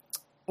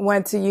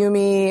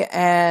Yumi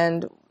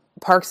and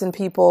Parks and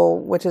People,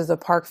 which is a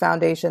park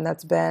foundation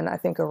that's been, I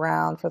think,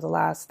 around for the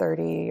last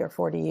 30 or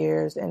 40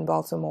 years in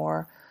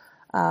Baltimore,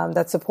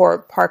 that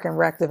support park and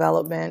rec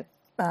development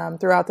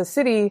throughout the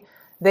city.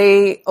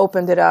 They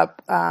opened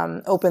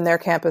their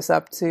campus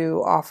up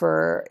to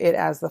offer it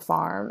as the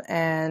farm,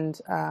 and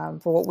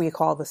for what we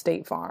call the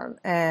state farm.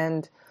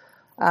 And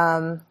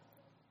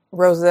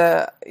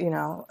Rosa,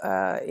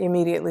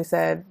 immediately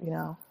said,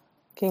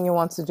 Kenya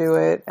wants to do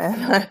it,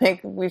 and I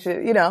think we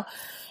should,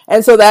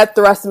 And so that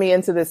thrust me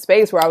into this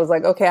space where I was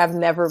like, okay, I've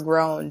never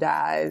grown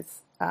dyes.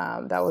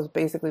 That was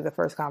basically the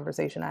first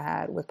conversation I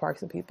had with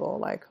Parks and People.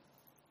 Like,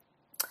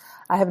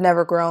 I have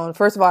never grown.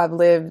 First of all, I've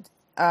lived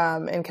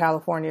in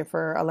California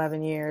for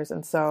 11 years.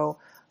 And so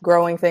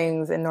growing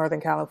things in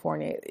Northern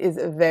California is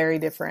very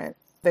different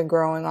than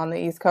growing on the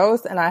East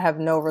Coast. And I have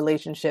no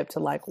relationship to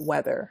like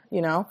weather,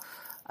 We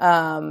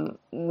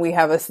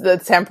have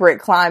the temperate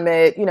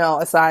climate,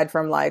 aside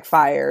from like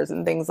fires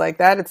and things like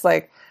that. It's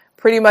like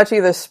pretty much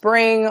either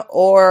spring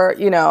or,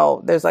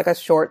 there's like a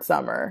short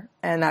summer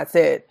and that's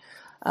it.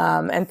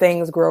 And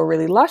things grow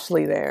really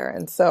lushly there.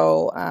 And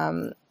so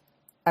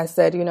I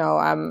said,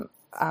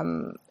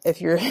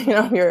 if you're,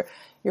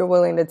 you're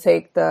willing to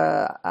take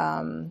the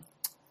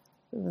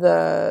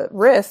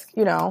risk,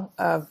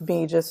 of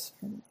me just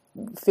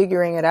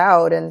figuring it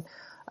out. And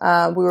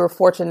we were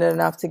fortunate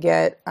enough to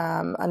get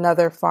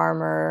another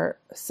farmer,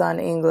 Sun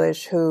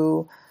English,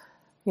 who,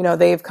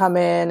 they've come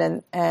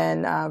in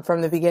and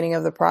from the beginning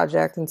of the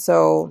project. And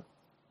so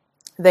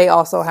they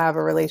also have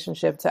a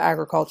relationship to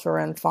agriculture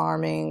and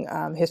farming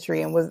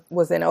history, and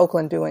was in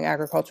Oakland doing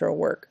agricultural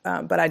work,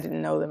 but I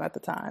didn't know them at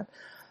the time.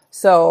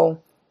 So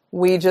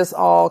we just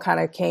all kind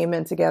of came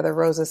in together,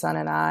 Rosa, Sun,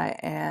 and I,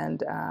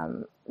 and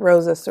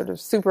Rosa sort of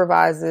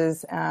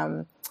supervises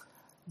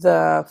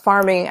the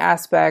farming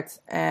aspect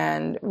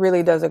and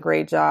really does a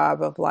great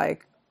job of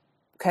like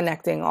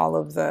connecting all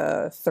of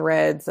the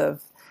threads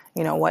of,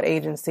 what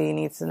agency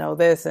needs to know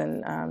this.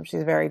 And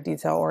she's very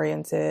detail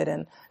oriented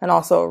and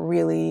also a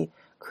really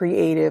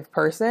creative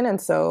person.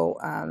 And so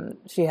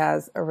she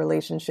has a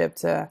relationship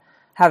to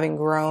having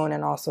grown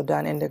and also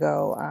done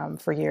indigo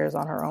for years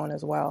on her own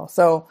as well.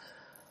 So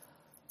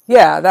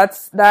yeah,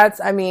 that's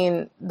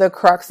the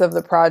crux of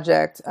the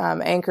project,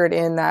 anchored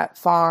in that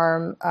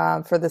farm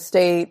for the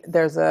state.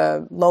 There's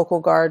a local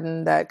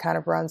garden that kind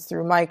of runs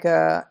through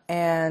MICA,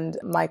 and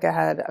MICA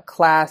had a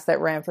class that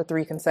ran for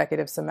 3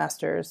 consecutive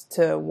semesters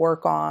to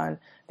work on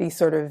these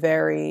sort of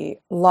very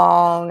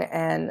long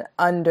and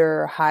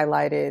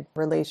under-highlighted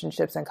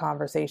relationships and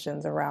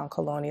conversations around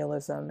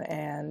colonialism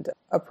and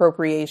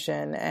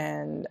appropriation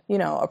and,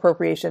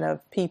 appropriation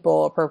of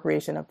people,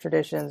 appropriation of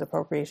traditions,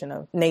 appropriation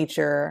of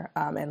nature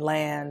and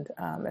land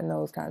and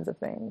those kinds of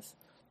things.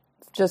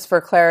 Just for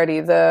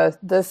clarity,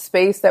 the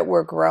space that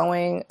we're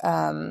growing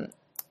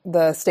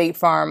the state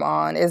farm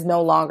on is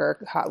no longer,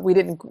 we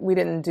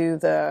didn't do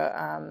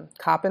the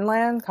Coppin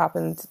land.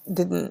 Coppin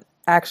didn't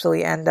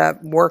actually end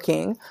up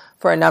working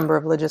for a number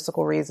of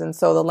logistical reasons.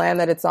 So the land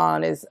that it's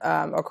on is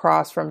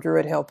across from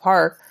Druid Hill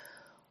Park,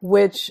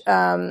 which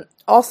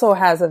also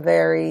has a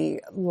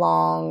very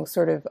long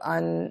sort of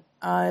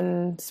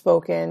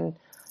unspoken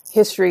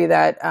history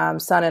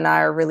that Sun and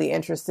I are really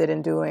interested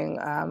in doing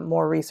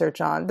more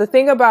research on. The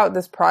thing about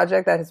this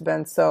project that has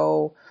been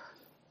so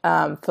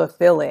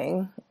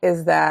fulfilling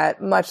is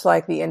that, much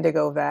like the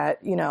Indigo Vat,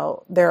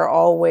 there are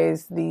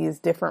always these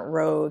different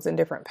roads and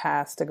different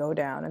paths to go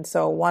down. And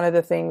so one of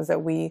the things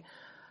that we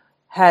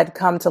had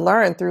come to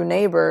learn through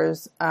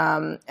neighbors,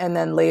 and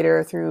then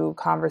later through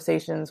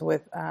conversations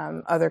with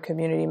other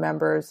community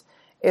members,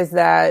 is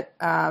that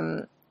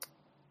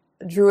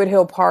Druid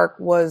Hill Park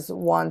was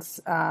once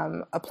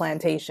a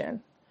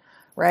plantation,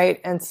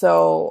 right? And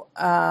so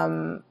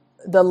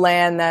the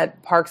land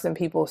that Parks and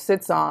People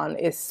sits on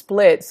is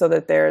split so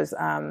that there's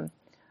a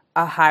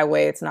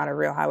highway. It's not a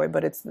real highway,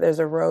 but there's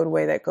a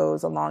roadway that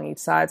goes along each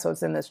side. So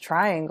it's in this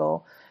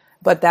triangle,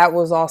 but that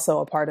was also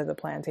a part of the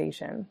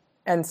plantation.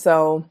 And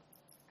so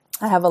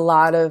I have a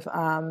lot of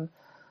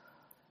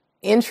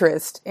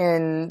interest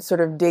in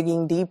sort of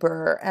digging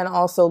deeper and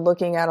also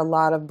looking at a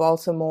lot of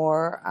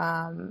Baltimore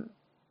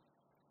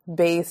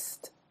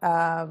based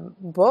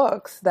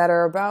books that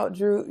are about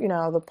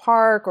the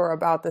park or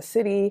about the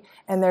city,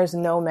 and there's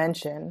no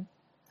mention.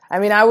 I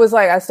mean,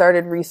 I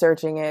started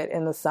researching it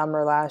in the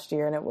summer last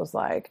year, and it was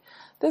like,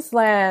 this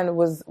land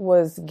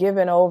was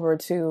given over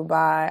to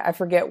by, I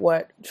forget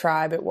what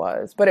tribe it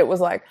was, but it was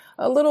like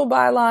a little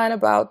byline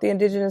about the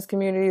indigenous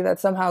community that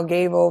somehow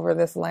gave over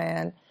this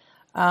land.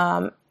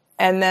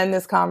 And then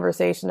this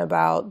conversation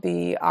about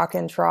the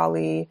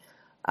Akintrali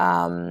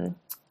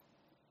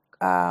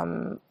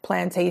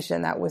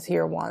plantation that was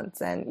here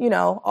once, and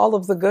all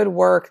of the good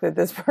work that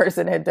this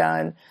person had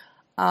done,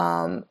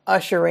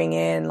 ushering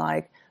in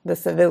like the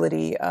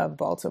civility of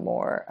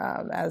Baltimore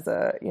as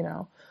a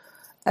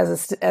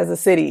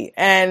city.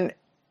 And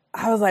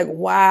I was like,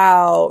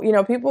 wow,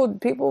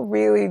 people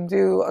really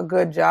do a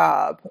good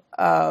job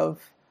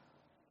of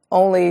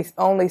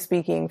only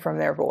speaking from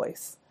their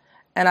voice.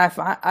 And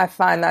I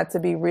find that to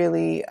be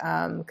really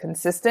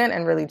consistent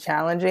and really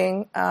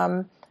challenging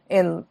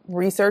in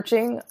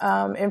researching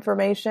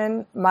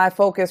information. My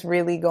focus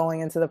really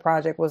going into the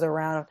project was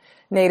around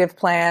native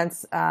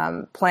plants,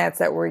 plants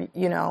that were,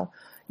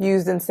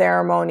 used in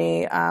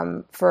ceremony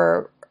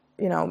for,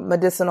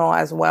 medicinal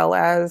as well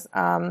as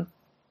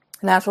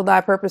natural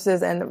dye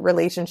purposes, and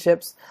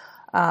relationships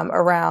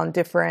around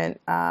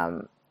different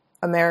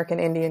American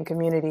Indian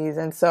communities.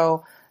 And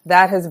so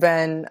that has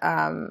been,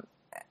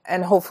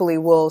 and hopefully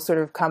will sort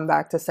of come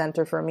back to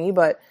center for me,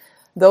 but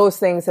those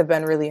things have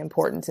been really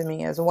important to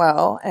me as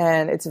well.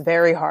 And it's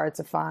very hard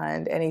to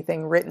find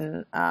anything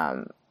written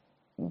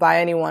by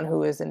anyone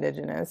who is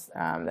Indigenous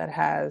that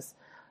has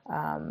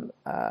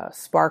a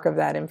spark of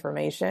that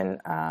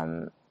information.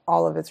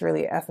 All of it's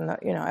really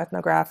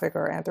ethnographic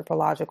or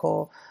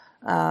anthropological,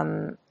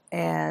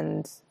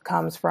 and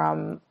comes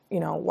from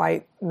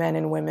white men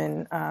and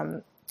women,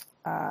 and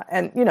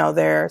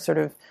their sort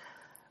of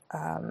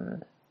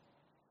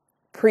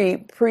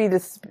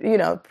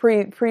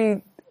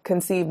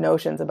preconceived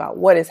notions about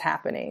what is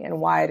happening and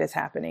why it is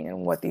happening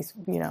and what these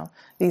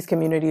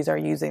communities are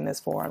using this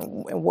for,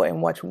 and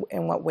in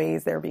what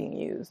ways they're being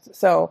used.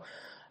 So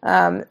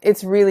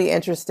it's really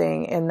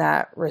interesting in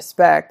that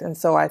respect. And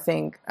so I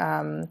think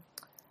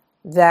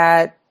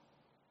that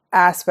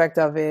aspect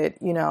of it,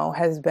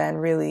 has been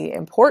really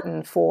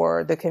important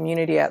for the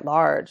community at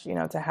large,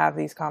 to have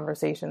these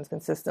conversations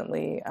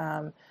consistently,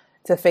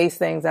 to face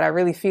things that I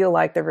really feel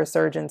like the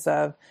resurgence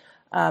of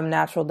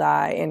natural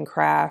dye in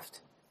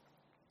craft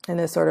in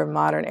this sort of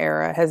modern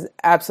era has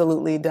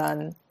absolutely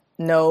done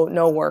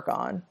no work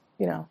on.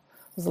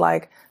 It's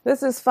like,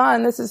 this is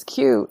fun, this is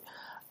cute.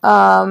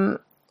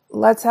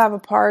 Let's have a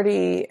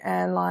party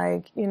and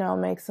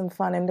make some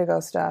fun indigo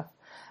stuff.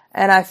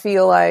 And I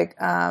feel like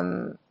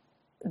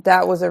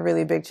that was a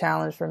really big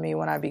challenge for me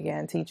when I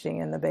began teaching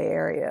in the Bay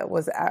Area.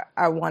 Was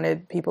I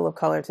wanted people of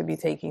color to be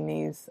taking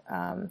these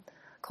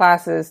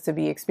classes, to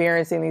be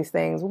experiencing these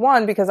things.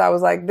 One, because I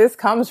was like, this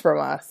comes from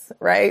us,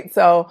 right?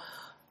 So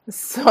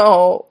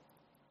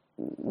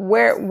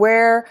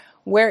where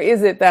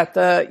is it that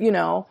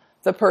the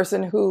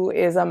person who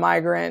is a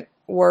migrant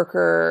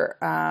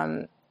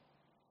worker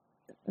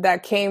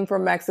that came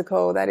from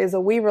Mexico, that is a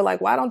weaver,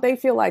 like, why don't they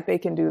feel like they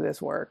can do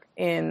this work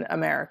in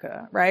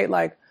America, right?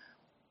 Like,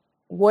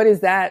 what is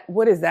that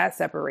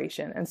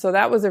separation? And so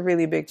that was a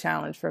really big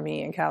challenge for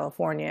me in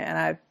California.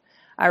 And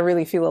I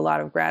really feel a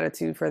lot of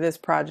gratitude for this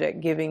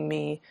project giving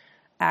me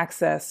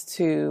access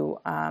to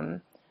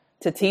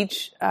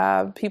teach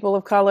people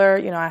of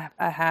color.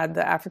 I had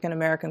the African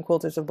American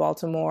Quilters of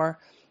Baltimore,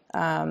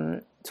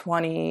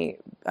 20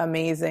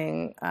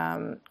 amazing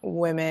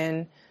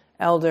women,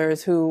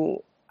 elders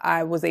who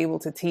I was able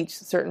to teach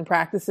certain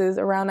practices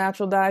around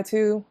natural dye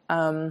to.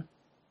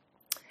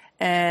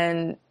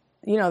 And,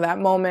 that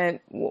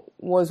moment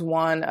was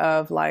one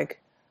of like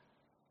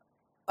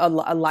a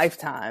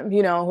lifetime,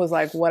 it was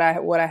like what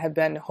I had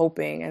been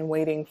hoping and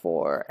waiting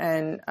for.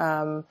 And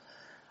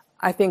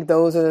I think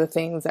those are the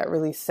things that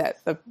really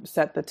set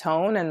the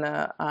tone, and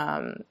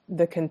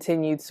the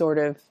continued sort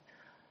of,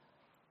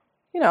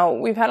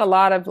 we've had a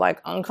lot of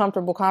like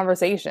uncomfortable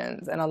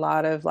conversations and a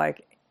lot of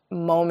like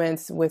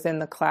moments within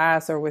the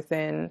class or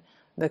within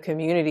the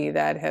community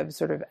that have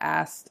sort of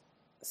asked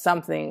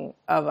something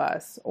of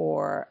us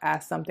or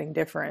asked something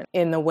different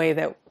in the way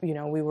that,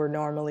 we were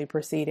normally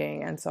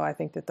proceeding. And so I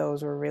think that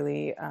those were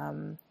really,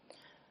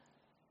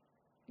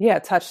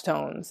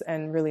 touchstones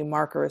and really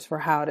markers for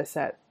how to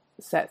set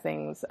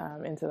things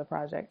into the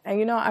project.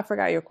 And, I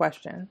forgot your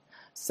question.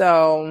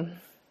 So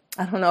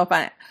I don't know if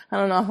I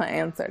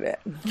answered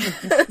it.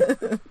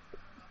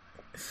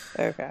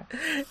 Okay.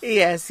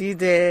 Yes, you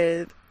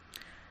did.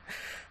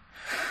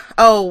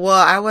 Oh, well,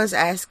 I was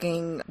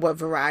asking what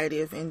variety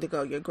of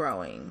indigo you're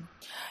growing.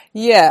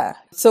 Yeah.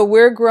 So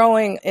we're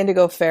growing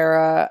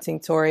Indigofera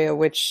tinctoria,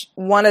 which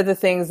one of the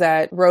things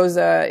that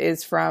Rosa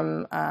is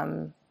from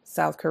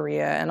South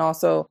Korea and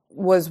also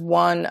was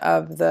one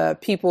of the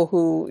people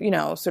who,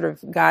 sort of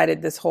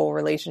guided this whole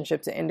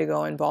relationship to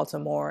indigo in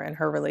Baltimore and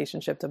her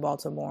relationship to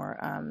Baltimore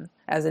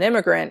as an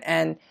immigrant,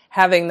 and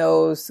having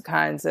those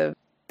kinds of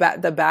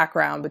the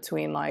background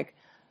between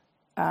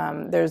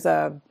there's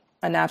a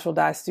natural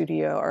dye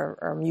studio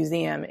or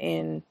museum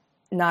in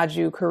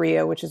Naju,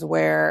 Korea, which is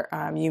where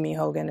Yumi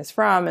Hogan is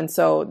from. And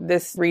so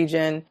this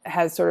region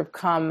has sort of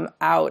come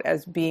out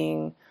as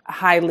being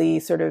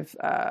highly sort of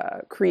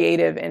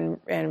creative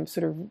and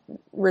sort of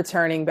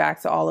returning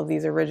back to all of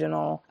these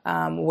original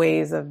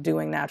ways of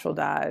doing natural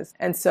dyes.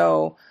 And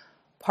so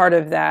part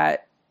of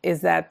that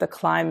is that the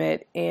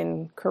climate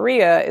in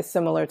Korea is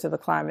similar to the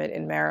climate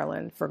in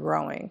Maryland for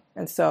growing.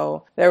 And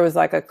so there was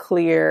like a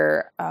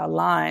clear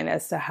line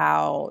as to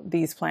how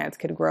these plants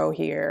could grow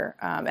here,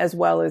 as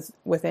well as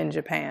within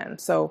Japan.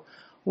 So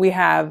we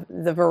have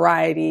the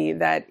variety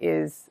that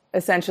is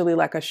essentially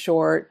like a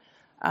short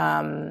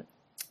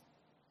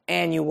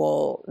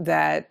annual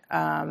that,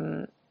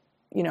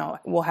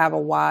 will have a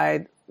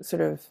wide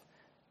sort of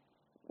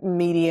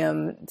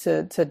medium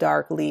to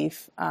dark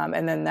leaf,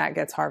 and then that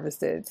gets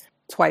harvested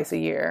twice a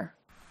year.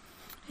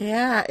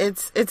 Yeah,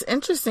 it's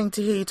interesting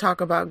to hear you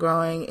talk about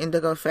growing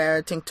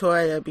Indigofera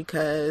tinctoria,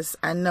 because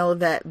I know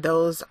that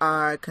those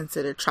are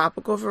considered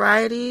tropical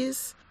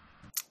varieties.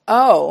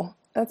 Oh,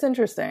 that's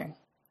interesting.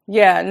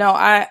 Yeah, no,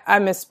 I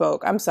misspoke.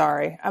 I'm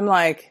sorry. I'm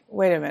like,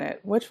 wait a minute,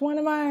 which one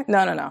am I?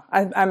 No.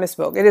 I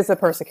misspoke. It is a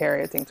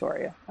Persicaria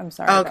tinctoria. I'm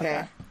sorry about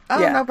that. Oh,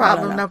 yeah, no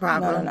problem. No.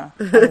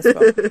 I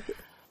misspoke.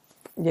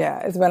 Yeah,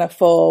 it's been a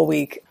full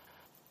week.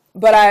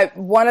 But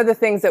one of the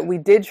things that we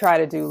did try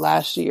to do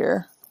last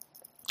year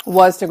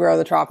was to grow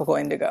the tropical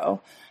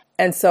indigo.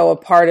 And so a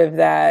part of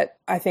that,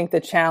 I think the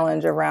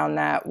challenge around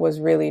that was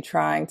really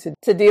trying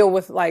to deal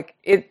with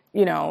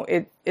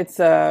it's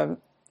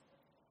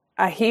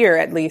I hear,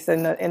 at least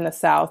in the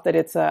South, that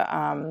it's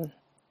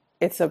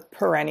a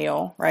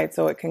perennial, right?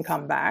 So it can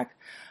come back,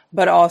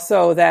 but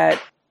also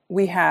that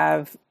we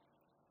have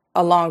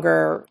a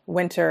longer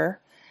winter.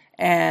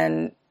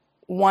 And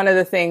one of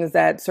the things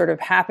that sort of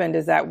happened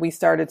is that we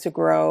started to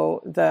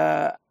grow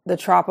the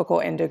tropical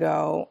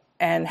indigo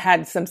and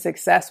had some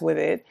success with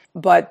it.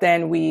 But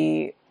then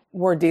we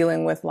were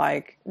dealing with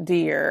like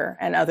deer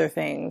and other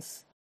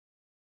things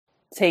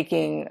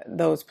taking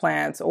those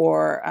plants,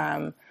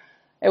 or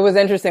it was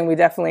interesting.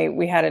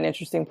 We had an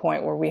interesting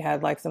point where we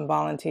had like some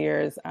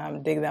volunteers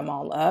dig them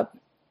all up,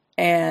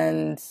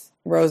 and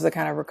Rosa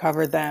kind of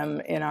recovered them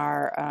in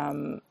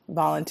our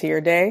volunteer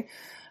day.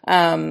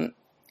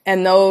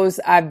 And those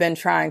I've been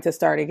trying to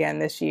start again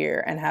this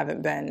year and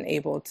haven't been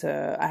able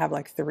to. I have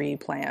like 3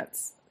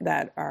 plants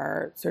that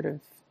are sort of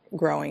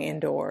growing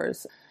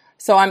indoors.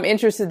 So I'm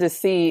interested to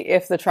see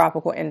if the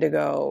tropical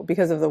indigo,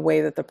 because of the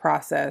way that the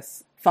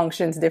process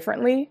functions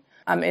differently,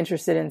 I'm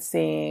interested in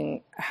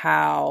seeing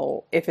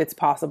if it's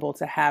possible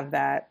to have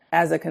that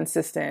as a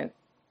consistent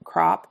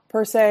crop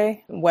per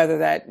se, whether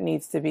that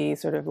needs to be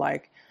sort of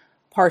like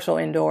partial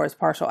indoors,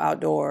 partial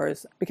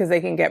outdoors, because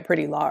they can get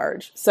pretty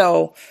large.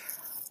 So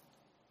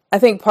I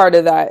think part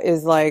of that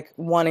is like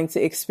wanting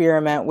to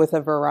experiment with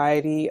a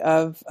variety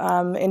of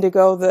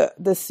indigo.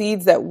 The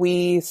seeds that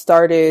we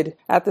started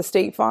at the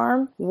State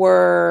Farm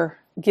were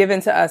given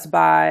to us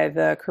by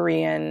the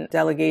Korean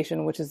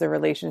delegation, which is the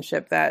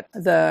relationship that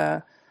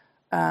the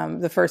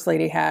First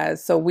Lady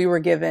has. So we were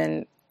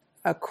given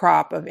a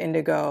crop of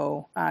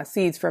indigo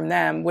seeds from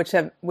them,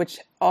 which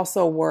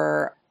also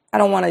were, I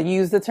don't want to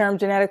use the term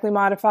genetically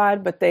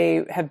modified, but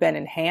they have been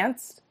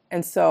enhanced.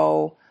 And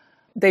so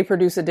they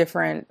produce a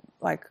different,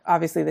 like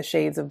obviously the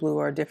shades of blue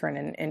are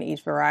different in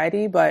each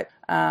variety, but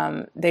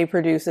they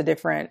produce a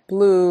different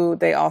blue.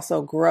 They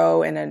also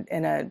grow in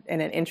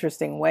an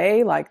interesting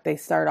way. Like they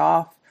start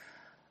off,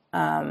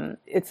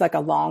 it's like a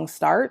long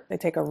start. They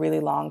take a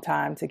really long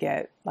time to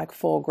get like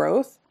full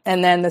growth.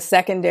 And then the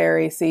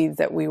secondary seeds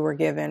that we were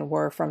given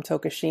were from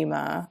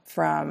Tokushima,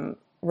 from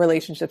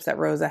relationships that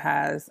Rosa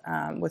has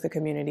with a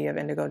community of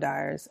indigo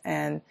dyers.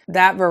 And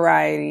that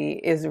variety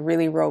is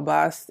really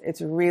robust.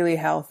 It's really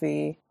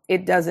healthy.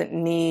 It doesn't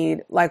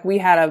need, like we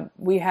had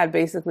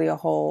basically a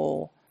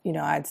whole,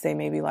 I'd say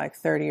maybe like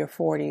 30 or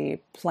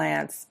 40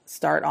 plants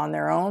start on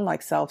their own,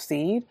 like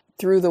self-seed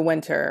through the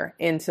winter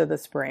into the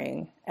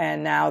spring.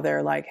 And now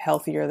they're like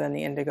healthier than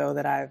the indigo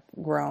that I've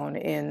grown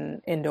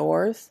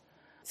indoors.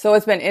 So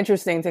it's been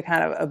interesting to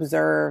kind of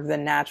observe the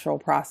natural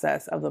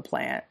process of the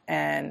plant.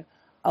 And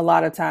a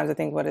lot of times I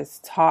think what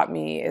it's taught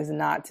me is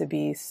not to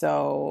be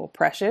so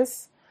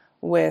precious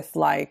with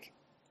like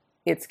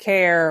its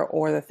care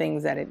or the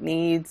things that it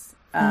needs.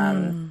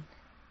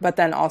 But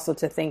then also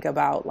to think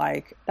about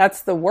like,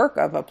 that's the work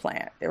of a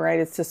plant, right?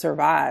 It's to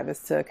survive,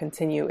 it's to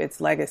continue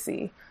its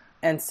legacy.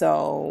 And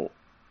so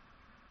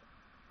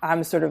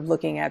I'm sort of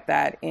looking at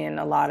that in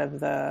a lot of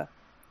the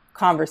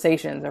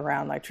conversations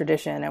around like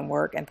tradition and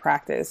work and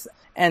practice,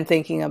 and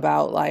thinking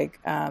about like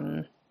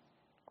the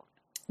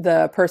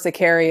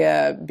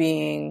Persicaria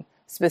being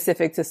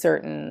specific to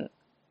certain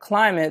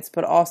climates,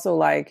 but also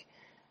like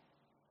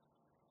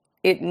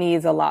it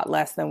needs a lot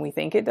less than we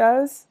think it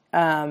does.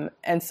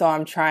 And so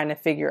I'm trying to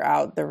figure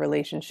out the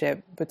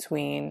relationship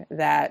between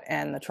that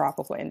and the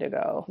tropical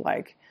indigo.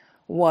 Like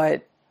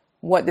what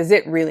does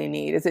it really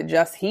need? Is it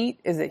just heat?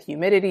 Is it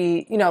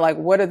humidity? You know, like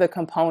what are the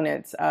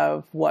components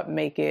of what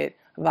make it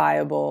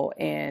viable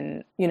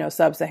in, you know,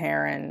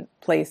 sub-Saharan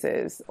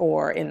places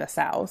or in the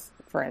South,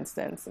 for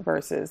instance,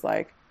 versus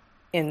like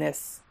in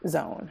this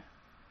zone?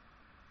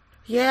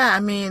 Yeah, I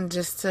mean,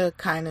 just to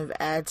kind of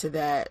add to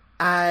that,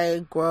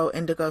 I grow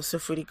Indigo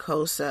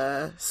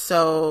subfruticosa.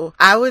 So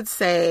I would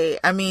say,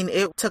 I mean,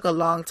 it took a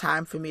long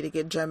time for me to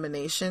get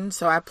germination.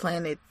 So I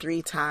planted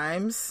 3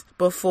 times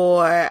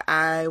before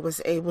I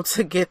was able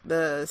to get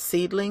the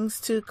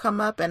seedlings to come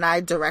up. And I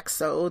direct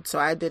sowed, so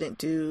I didn't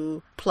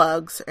do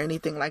plugs or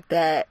anything like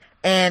that.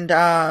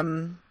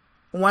 And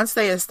once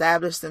they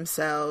established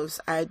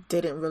themselves, I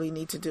didn't really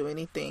need to do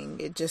anything.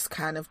 It just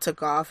kind of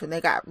took off and they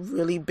got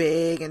really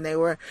big and they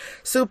were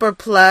super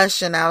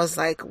plush. And I was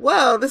like,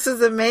 whoa, this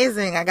is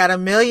amazing. I got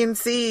 1 million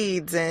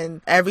seeds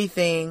and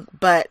everything.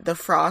 But the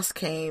frost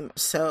came.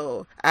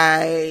 So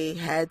I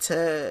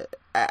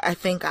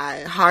think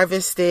I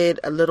harvested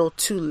a little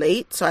too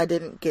late. So I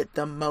didn't get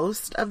the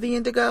most of the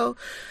indigo.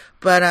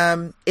 But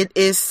it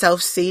is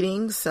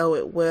self-seeding. So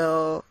it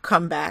will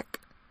come back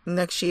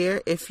next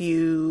year if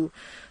you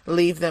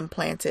leave them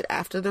planted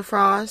after the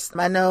frost.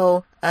 I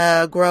know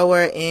a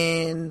grower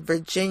in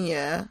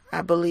Virginia,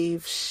 I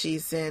believe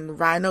she's in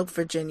Roanoke,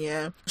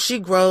 Virginia. She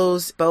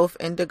grows both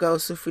Indigo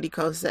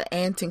subfruticosa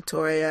and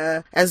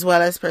Tinctoria, as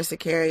well as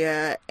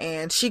Persicaria,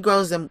 and she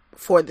grows them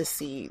for the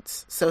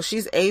seeds. So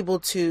she's able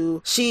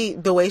to,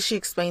 the way she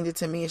explained it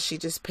to me is she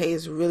just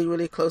pays really,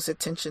 really close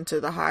attention to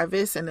the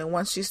harvest, and then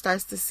once she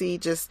starts to see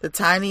just the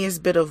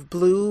tiniest bit of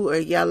blue or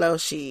yellow,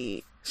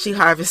 she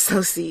harvests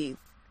those seeds.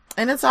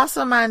 And it's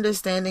also my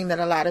understanding that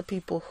a lot of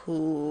people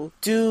who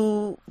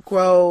do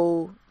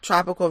grow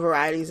tropical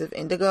varieties of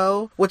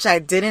indigo, which I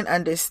didn't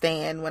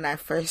understand when I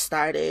first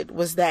started,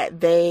 was that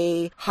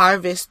they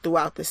harvest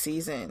throughout the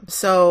season.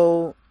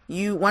 So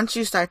once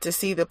you start to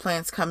see the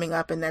plants coming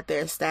up and that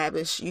they're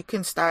established, you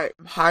can start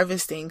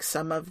harvesting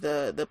some of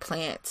the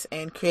plants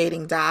and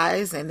creating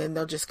dyes, and then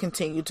they'll just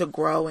continue to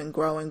grow and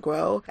grow and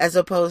grow, as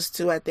opposed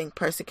to, I think,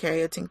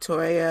 Persicaria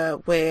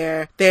tinctoria,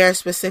 where there are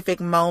specific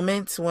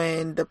moments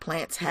when the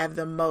plants have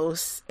the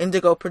most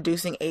indigo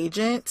producing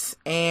agents,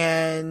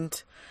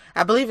 and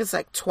I believe it's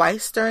like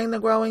twice during the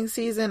growing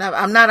season.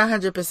 I'm not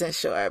 100%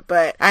 sure,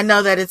 but I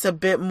know that it's a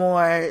bit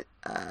more,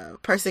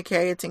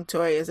 Persicaria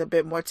tinctoria is a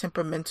bit more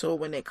temperamental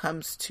when it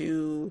comes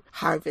to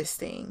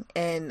harvesting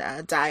and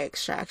dye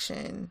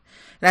extraction.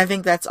 And I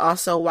think that's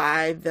also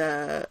why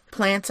the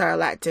plants are a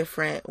lot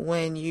different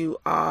when you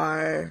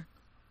are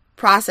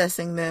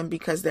processing them,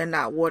 because they're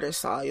not water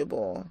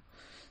soluble.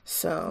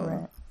 So...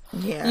 Right.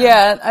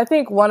 Yeah, I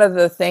think one of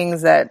the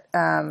things that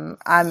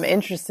I'm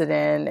interested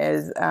in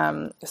is,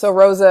 so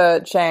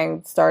Rosa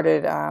Chang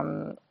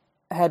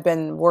had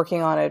been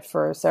working on it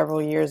for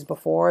several years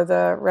before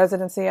the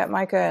residency at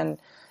MICA, and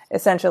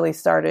essentially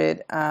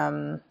started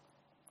an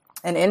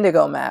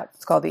indigo map.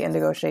 It's called the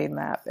Indigo Shade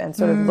Map, and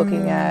sort of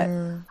looking at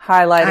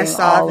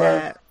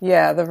highlighting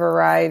the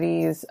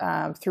varieties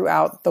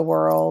throughout the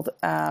world,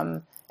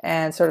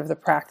 and sort of the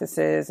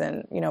practices.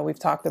 And, you know, we've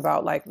talked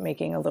about like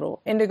making a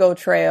little indigo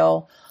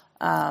trail.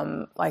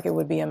 Like it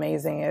would be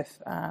amazing if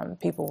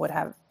people would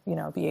have, you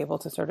know, be able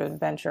to sort of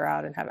venture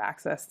out and have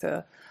access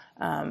to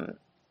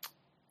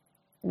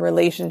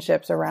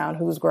relationships around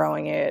who's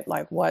growing it,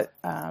 like what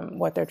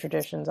their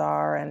traditions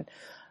are,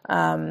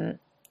 and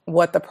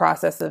what the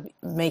process of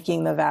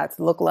making the vats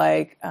look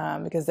like,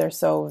 because they're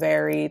so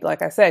varied.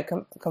 Like I said,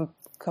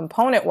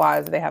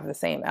 component-wise, they have the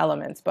same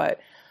elements, but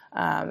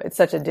it's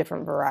such a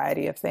different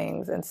variety of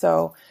things. And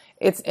so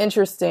it's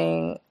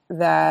interesting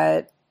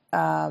that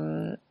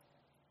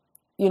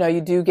you know,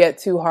 you do get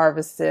to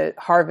harvest, and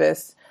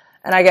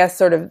I guess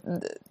sort of,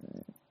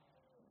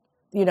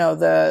 you know,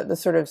 the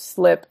sort of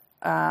slip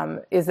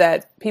is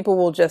that people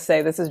will just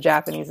say this is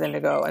Japanese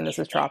indigo and this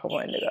is tropical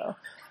indigo,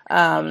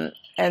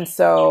 and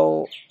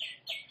so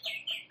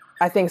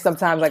I think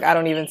sometimes, like, I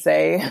don't even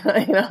say,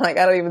 you know, like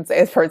I don't even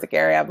say it's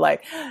Persicaria. I'm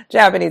like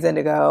Japanese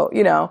indigo,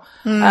 you know.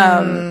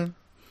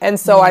 And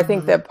so I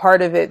think that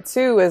part of it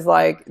too is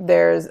like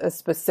there's a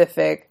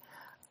specific,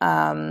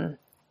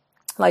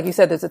 like you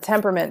said, there's a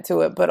temperament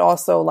to it, but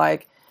also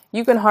like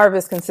you can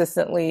harvest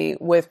consistently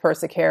with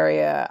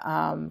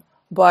Persicaria,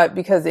 but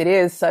because it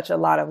is such a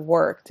lot of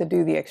work to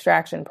do the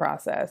extraction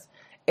process,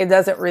 it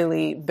doesn't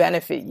really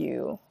benefit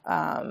you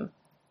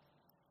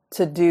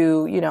to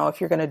do, you know,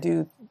 if you're going to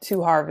do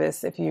 2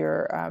 harvests, if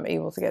you're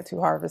able to get 2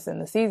 harvests in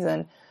the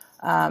season,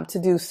 to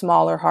do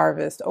smaller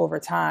harvest over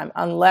time,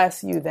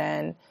 unless you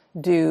then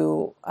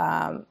do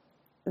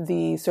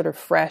the sort of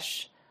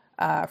fresh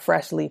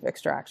leaf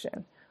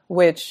extraction,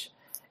 which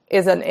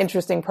is an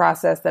interesting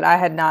process that I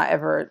had not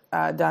ever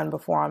done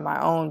before on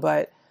my own,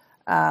 but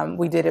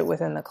we did it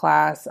within the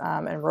class,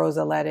 and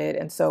Rosa led it.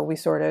 And so we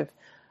sort of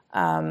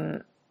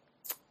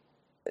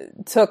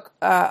took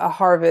a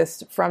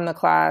harvest from the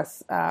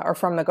class or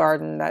from the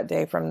garden that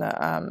day from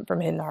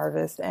Hidden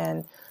Harvest,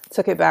 and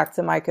took it back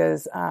to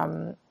Micah's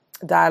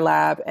dye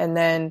lab, and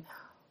then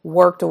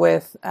worked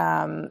with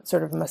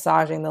sort of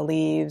massaging the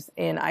leaves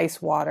in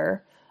ice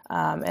water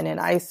and in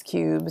ice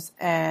cubes.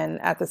 And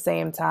at the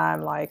same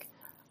time, like,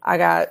 I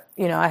got,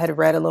 I had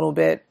read a little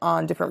bit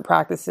on different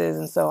practices.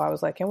 And so I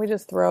was like, can we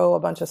just throw a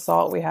bunch of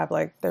salt?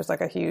 There's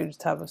like a huge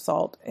tub of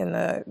salt in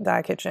the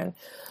dye kitchen.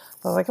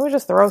 So I was like, can we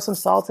just throw some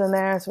salt in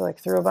there? So we like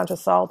threw a bunch of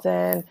salt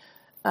in,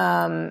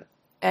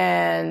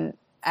 and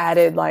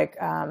added like,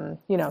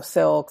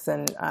 silks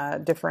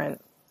and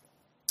different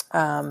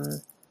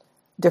yarn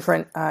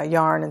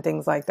and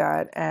things like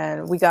that.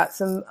 And we got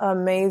some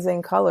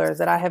amazing colors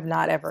that I have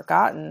not ever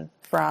gotten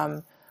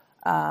from,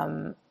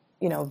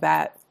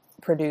 vat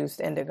produced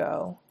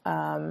indigo.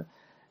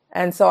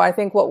 And so I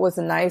think what was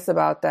nice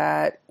about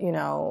that,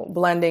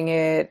 blending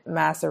it,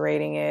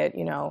 macerating it,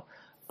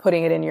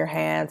 putting it in your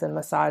hands and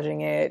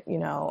massaging it,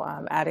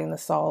 adding the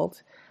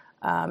salt,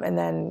 and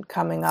then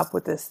coming up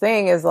with this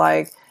thing is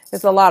like,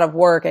 it's a lot of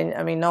work. And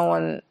I mean, no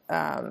one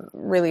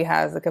really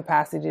has the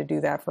capacity to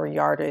do that for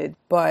yardage,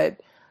 but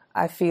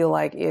I feel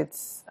like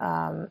it's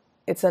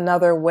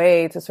another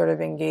way to sort of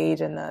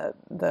engage in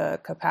the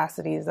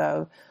capacities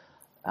of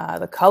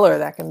the color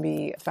that can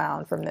be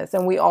found from this.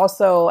 And we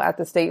also at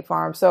the State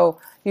Farm, so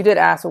you did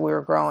ask what we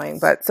were growing,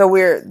 but so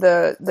we're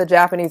the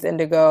Japanese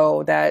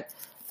indigo that,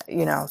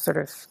 sort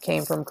of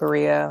came from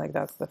Korea, like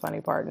that's the funny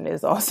part, and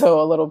is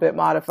also a little bit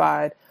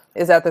modified,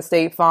 is at the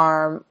State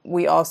Farm.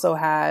 We also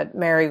had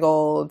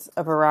marigolds,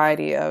 a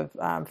variety of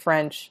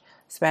French,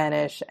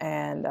 Spanish,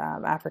 and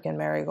African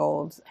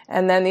marigolds.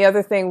 And then the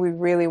other thing we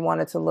really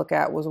wanted to look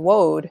at was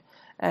woad.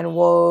 And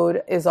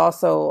woad is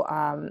also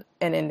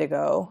an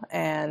indigo.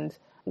 And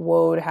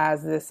woad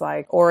has this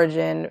like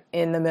origin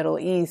in the Middle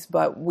East,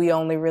 but we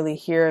only really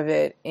hear of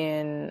it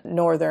in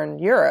Northern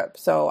Europe.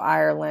 So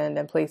Ireland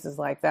and places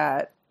like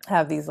that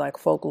have these like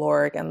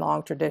folkloric and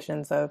long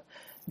traditions of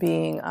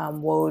being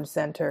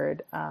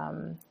woad-centered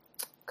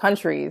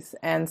countries.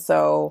 And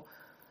so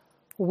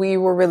we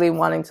were really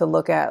wanting to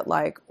look at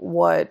like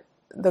what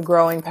the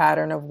growing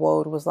pattern of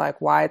woad was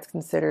like, why it's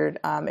considered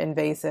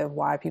invasive,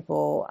 why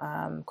people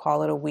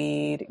call it a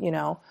weed,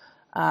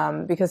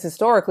 because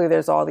historically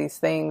there's all these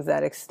things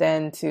that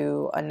extend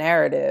to a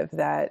narrative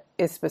that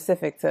is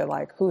specific to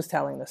like who's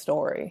telling the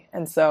story.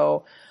 And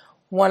so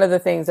one of the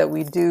things that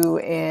we do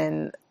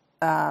in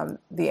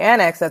the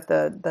annex at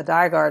the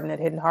dye garden at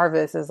Hidden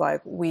Harvest is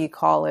like, we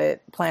call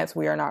it plants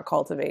we are not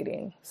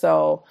cultivating.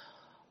 So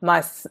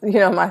my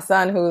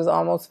son who's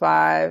almost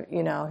 5,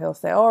 he'll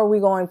say, oh, are we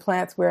going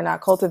plants we're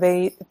not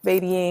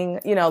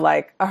cultivating?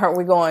 Like, aren't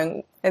we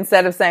going,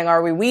 instead of saying,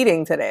 are we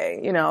weeding today?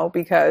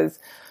 Because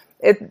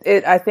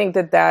I think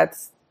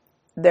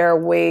there are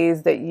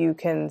ways that you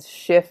can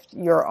shift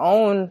your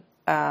own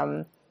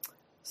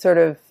sort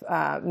of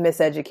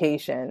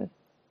miseducation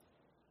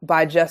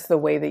by just the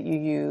way that you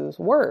use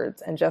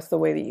words and just the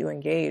way that you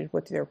engage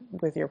with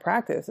your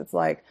practice. It's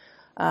like,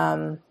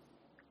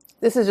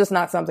 this is just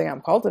not something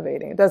I'm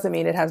cultivating. It doesn't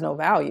mean it has no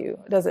value.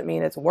 It doesn't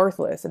mean it's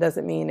worthless. It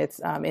doesn't mean it's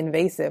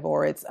invasive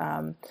or it's,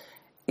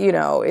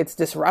 it's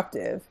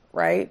disruptive,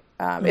 right?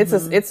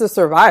 It's a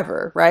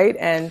survivor, right?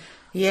 And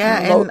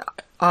and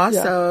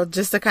also,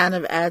 just to kind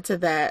of add to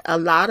that, a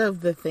lot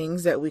of the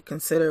things that we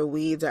consider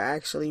weeds are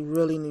actually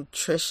really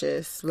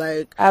nutritious.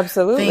 Like,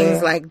 absolutely,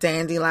 things like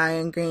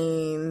dandelion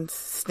greens,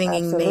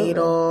 stinging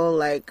needle,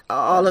 like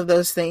all of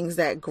those things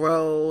that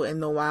grow in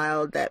the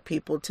wild that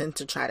people tend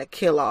to try to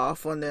kill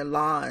off on their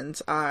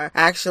lawns are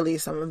actually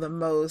some of the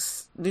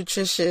most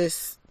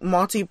nutritious,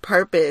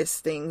 multi-purpose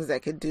things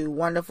that could do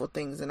wonderful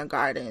things in a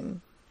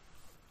garden.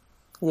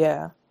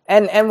 Yeah.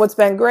 And what's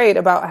been great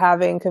about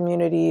having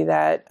community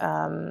that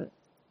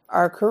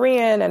are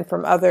Korean and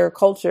from other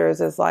cultures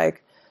is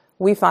like,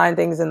 we find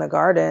things in the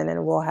garden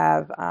and we'll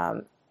have,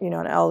 an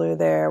elder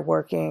there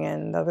working,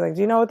 and they'll be like,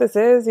 do you know what this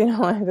is?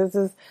 Like, this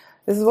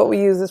is what we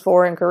use this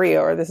for in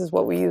Korea, or this is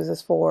what we use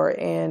this for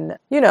in,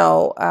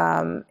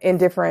 in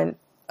different,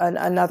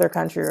 another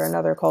country or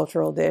another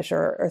cultural dish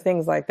or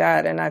things like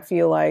that. And I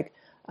feel like,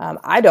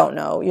 I don't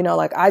know,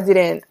 like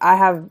I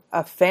have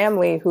a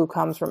family who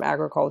comes from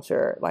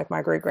agriculture. Like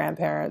my great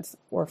grandparents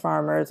were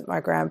farmers. My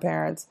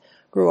grandparents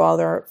grew all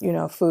their,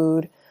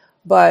 food,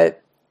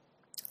 but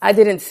I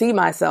didn't see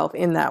myself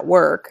in that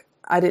work.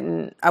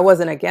 I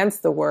wasn't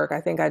against the work. I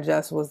think I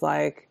just was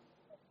like,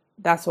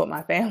 that's what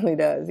my family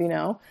does,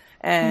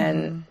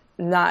 and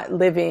not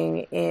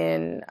living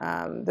in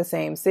the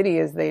same city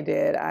as they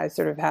did. I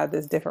sort of had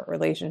this different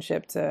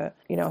relationship to,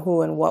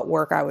 who and what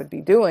work I would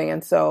be doing.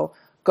 And so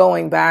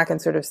going back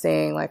and sort of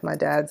seeing, like my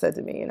dad said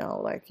to me,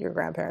 like, your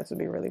grandparents would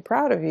be really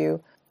proud of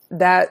you.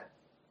 That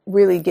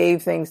really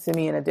gave things to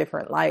me in a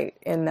different light,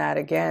 in that,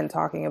 again,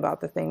 talking about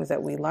the things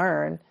that we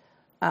learn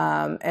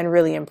and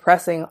really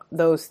impressing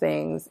those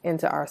things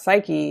into our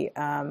psyche.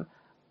 I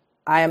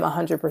am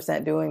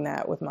 100% doing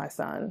that with my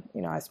son.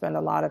 I spend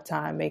a lot of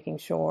time making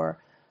sure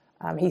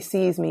he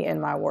sees me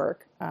in my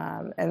work.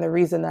 And the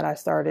reason that I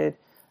started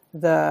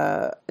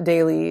the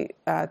daily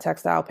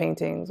textile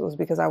paintings was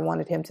because I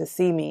wanted him to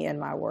see me in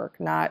my work,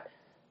 not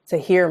to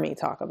hear me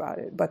talk about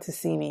it, but to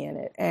see me in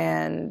it.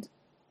 And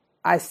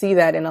I see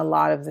that in a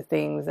lot of the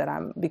things that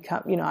I'm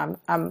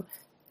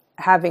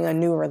having a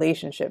new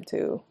relationship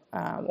to,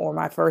 or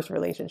my first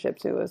relationship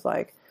to, is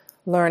like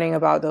learning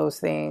about those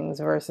things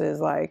versus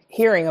like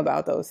hearing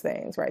about those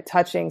things, right?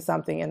 Touching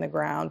something in the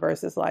ground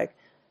versus like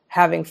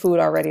having food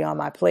already on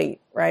my plate,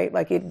 right?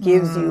 Like it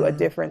gives you a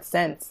different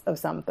sense of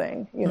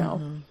something, you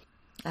know? Mm-hmm.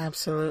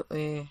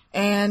 Absolutely.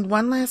 And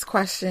one last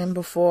question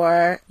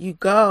before you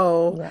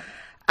go. Yeah.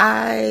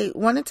 I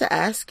wanted to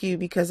ask you,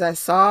 because I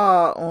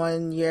saw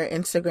on your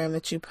Instagram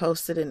that you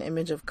posted an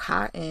image of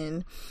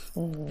cotton.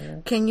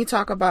 Mm-hmm. Can you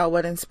talk about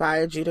what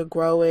inspired you to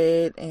grow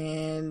it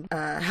and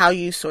how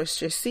you sourced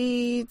your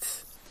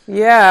seeds?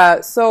 Yeah.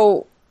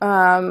 So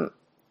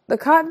the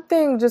cotton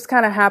thing just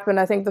kind of happened.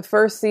 I think the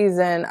first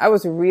season I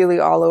was really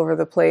all over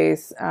the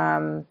place.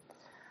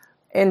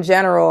 In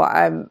general,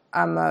 I'm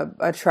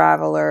a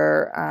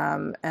traveler,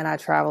 and I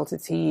travel to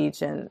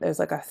teach, and there's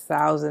like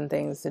 1,000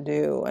 things to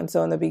do. And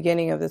so in the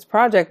beginning of this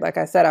project, like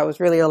I said, I was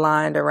really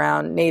aligned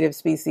around native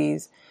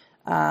species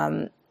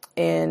in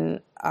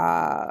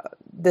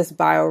this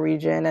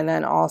bioregion, and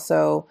then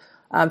also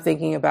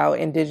thinking about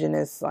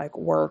indigenous like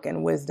work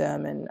and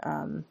wisdom.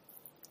 And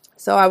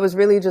so I was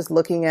really just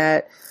looking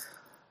at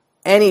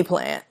any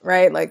plant,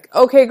 right? Like,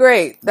 okay,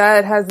 great.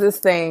 That has this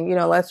thing, you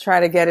know, let's try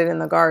to get it in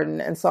the garden.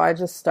 And so I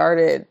just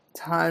started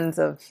tons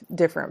of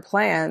different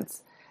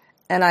plants.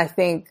 And I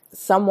think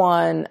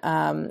someone,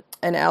 an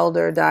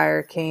elder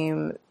dyer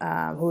came,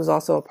 who's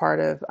also a part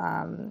of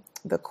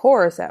the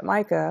course at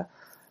Micah,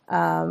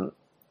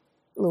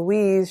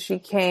 Louise, she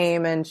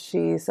came and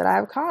she said, I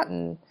have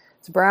cotton.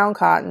 It's brown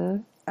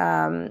cotton.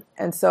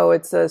 And so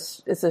it's a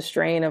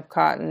strain of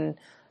cotton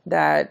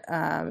that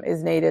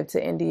is native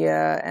to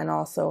India and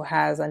also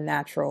has a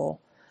natural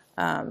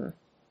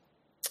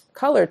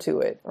color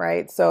to it,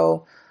 right?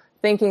 So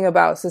thinking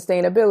about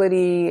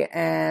sustainability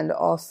and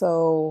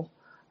also,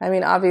 I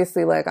mean,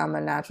 obviously, like I'm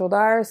a natural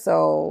dyer,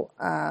 so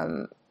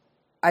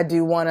I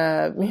do want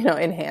to, you know,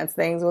 enhance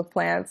things with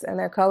plants and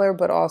their color,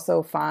 but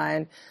also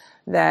find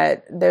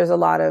that there's a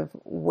lot of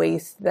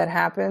waste that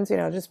happens. You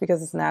know, just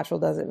because it's natural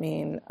doesn't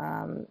mean,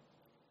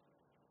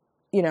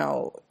 you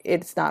know,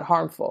 it's not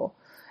harmful.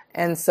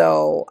 And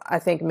so I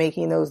think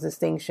making those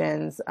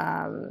distinctions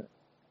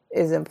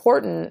is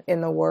important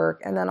in the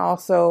work. And then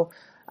also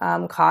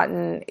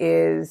cotton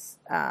is,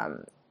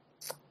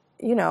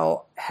 you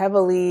know,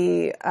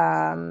 heavily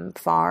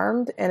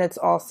farmed, and it's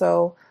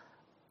also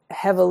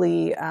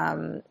heavily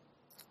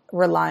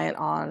reliant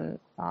on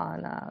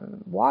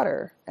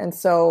water. And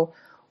so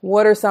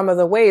what are some of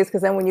the ways?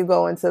 Because then when you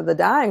go into the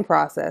dyeing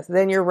process,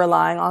 then you're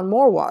relying on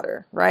more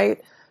water,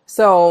 right?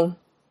 So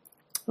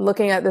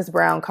looking at this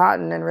brown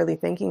cotton and really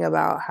thinking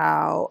about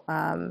how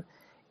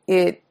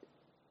it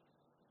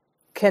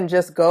can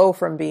just go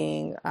from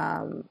being,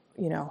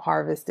 you know,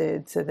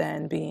 harvested to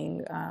then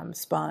being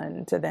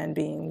spun to then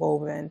being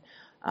woven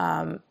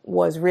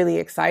was really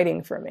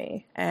exciting for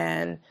me.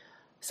 And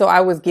so I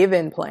was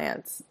given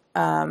plants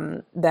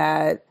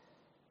that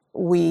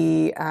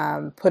we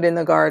put in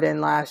the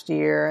garden last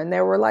year, and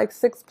there were like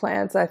 6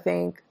 plants, I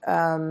think,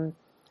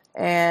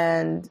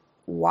 and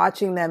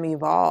watching them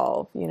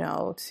evolve, you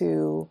know,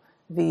 to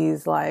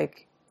these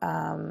like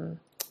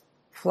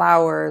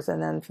flowers,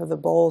 and then for the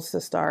bowls to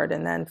start,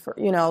 and then for,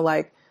 you know,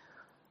 like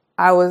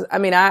I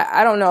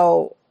don't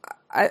know,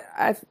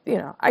 you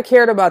know, I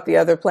cared about the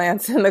other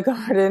plants in the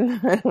garden,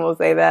 and we'll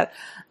say that.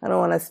 I don't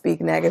want to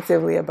speak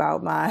negatively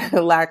about my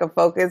lack of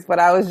focus, but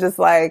I was just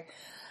like,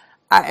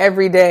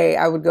 every day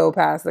I would go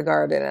past the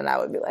garden and I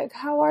would be like,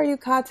 how are you,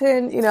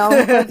 Cotton? You know,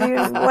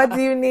 what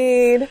do you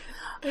need?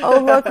 Oh,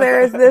 look,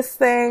 there's this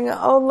thing.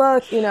 Oh,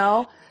 look, you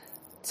know,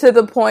 to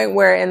the point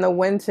where in the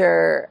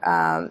winter,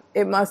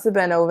 it must have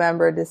been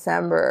November,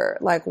 December,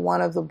 like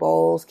one of the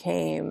bowls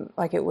came,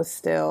 like it was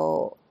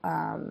still,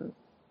 you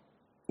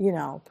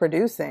know,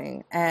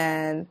 producing.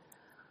 And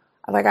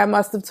like, I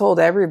must have told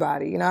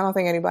everybody, you know, I don't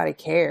think anybody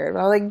cared. But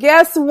I was like,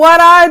 guess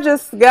what I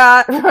just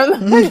got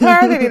from the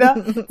garden, you know,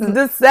 it's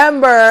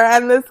December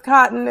and this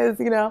cotton is,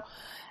 you know,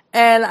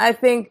 and I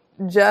think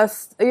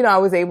just, you know, I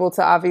was able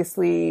to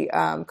obviously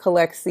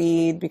collect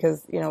seed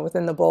because, you know,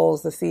 within the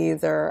bowls, the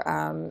seeds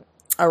are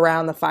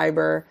around the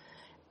fiber.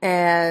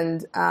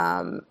 And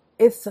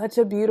it's such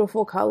a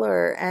beautiful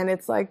color. And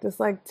it's like this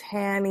like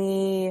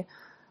tanny,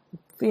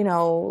 you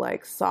know,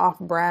 like soft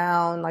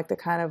brown, like the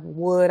kind of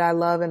wood I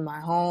love in my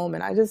home.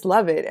 And I just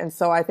love it. And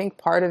so I think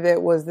part of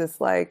it was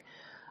this like,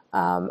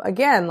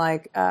 again,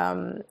 like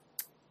a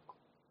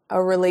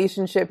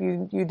relationship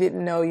you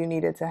didn't know you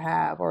needed to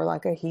have, or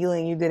like a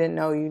healing you didn't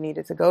know you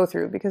needed to go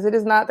through, because it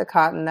is not the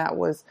cotton that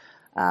was,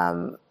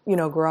 you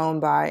know, grown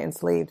by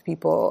enslaved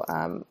people,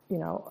 you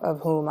know, of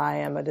whom I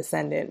am a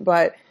descendant.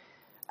 But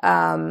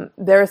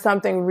there is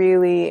something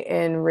really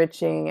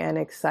enriching and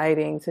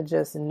exciting to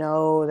just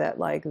know that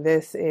like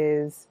this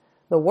is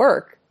the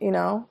work, you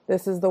know,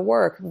 this is the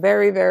work.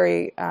 Very,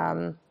 very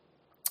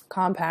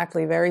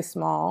compactly, very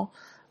small,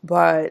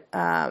 But,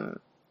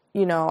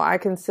 I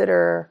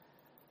consider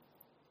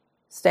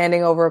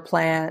standing over a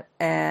plant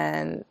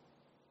and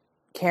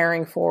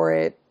caring for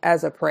it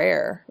as a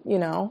prayer,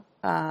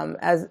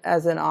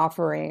 as an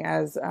offering,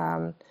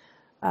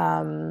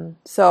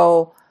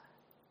 so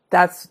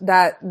that's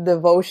that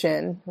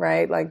devotion,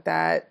 right? Like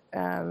that,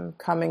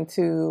 coming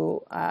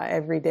to,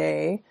 every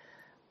day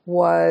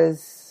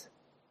was,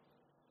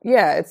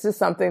 it's just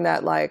something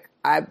that like,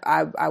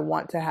 I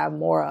want to have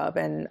more of.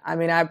 And I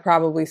mean, I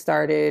probably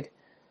started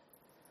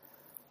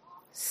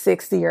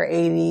 60 or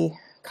 80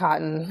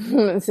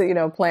 cotton,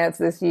 plants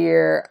this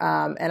year.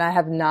 And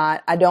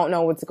I don't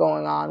know what's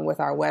going on with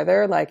our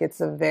weather. Like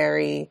it's a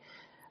very,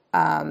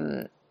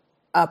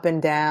 up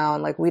and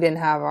down. Like we didn't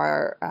have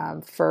our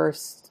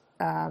first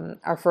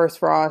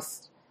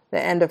frost.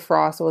 The end of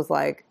frost was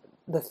like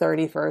the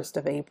 31st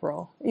of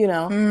April,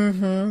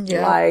 Mm-hmm,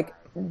 yeah. like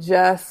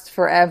just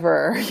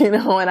forever,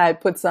 and I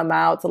put some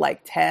out to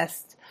like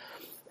test,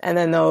 and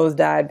then those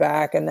died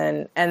back, and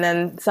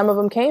then some of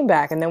them came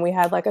back, and then we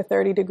had like a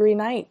 30-degree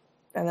night,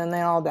 and then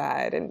they all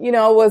died. And, it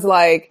was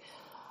like,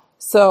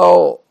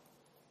 so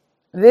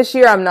this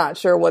year I'm not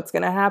sure what's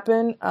going to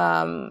happen.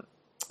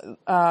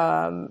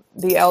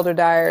 The elder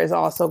dyer is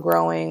also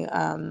growing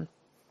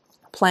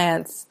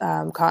plants,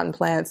 cotton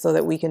plants, so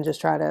that we can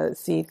just try to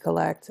seed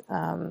collect.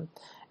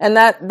 And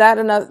that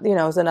another,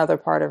 is another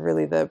part of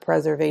really the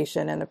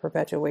preservation and the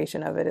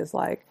perpetuation of it, is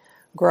like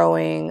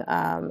growing.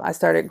 I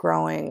started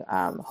growing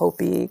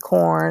Hopi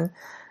corn,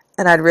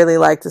 and I'd really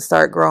like to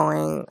start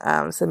growing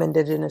some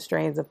indigenous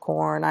strains of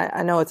corn.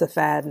 I know it's a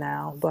fad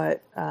now,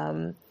 but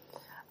I'm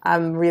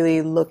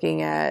really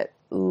looking at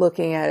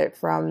it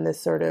from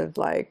this sort of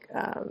like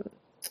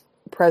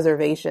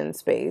preservation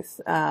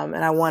space. And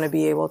I want to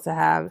be able to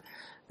have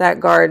that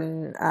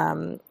garden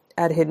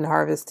at Hidden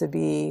Harvest to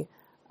be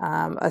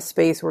a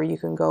space where you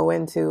can go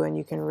into and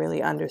you can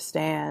really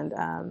understand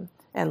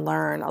and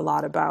learn a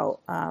lot about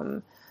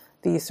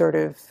these sort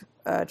of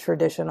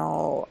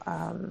traditional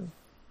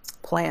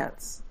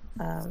plants.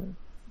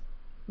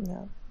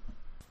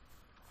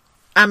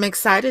 I'm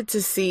excited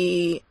to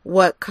see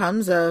what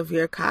comes of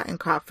your cotton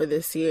crop for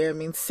this year. I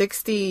mean,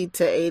 60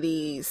 to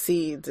 80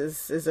 seeds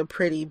is a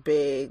pretty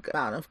big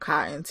amount of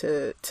cotton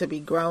to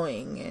be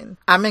growing. And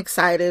I'm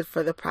excited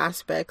for the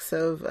prospects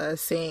of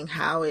seeing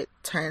how it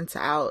turns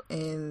out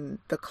in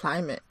the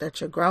climate that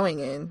you're growing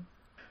in.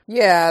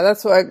 Yeah,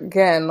 that's what,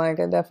 again,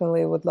 like I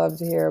definitely would love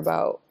to hear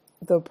about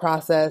the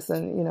process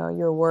and,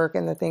 your work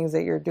and the things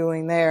that you're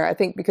doing there. I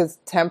think because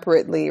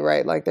temperately,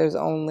 right, like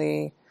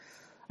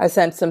I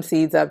sent some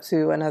seeds up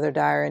to another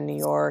dyer in New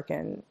York,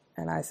 and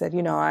I said,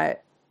 I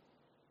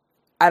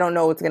don't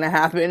know what's going to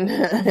happen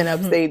in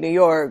upstate New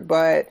York,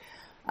 but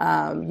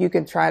you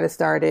can try to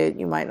start it.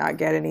 You might not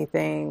get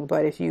anything,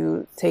 but if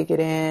you take it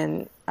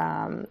in,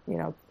 have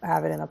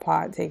it in a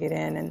pot, take it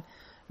in, and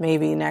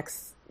maybe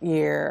next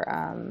year,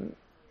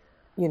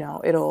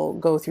 it'll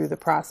go through the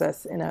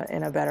process in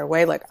a better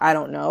way. Like, I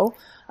don't know.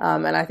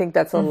 And I think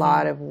that's a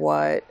lot of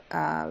what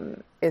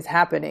is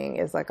happening,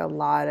 is like a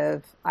lot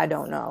of, I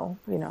don't know,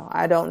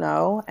 I don't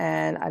know,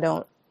 and I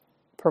don't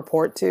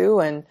purport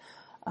to. And,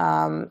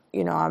 I'm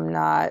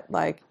not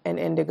like an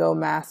indigo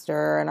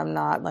master, and I'm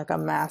not like a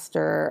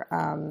master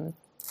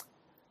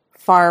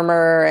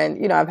farmer.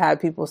 And, I've had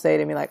people say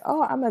to me like,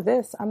 oh, I'm a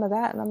this, I'm a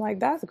that. And I'm like,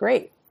 that's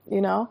great,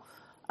 but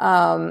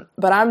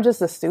I'm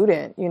just a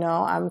student,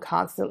 I'm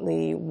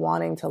constantly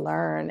wanting to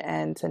learn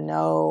and to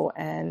know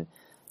and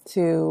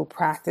to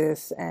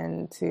practice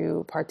and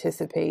to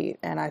participate.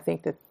 And I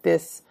think that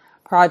this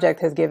project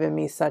has given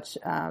me such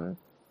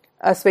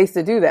a space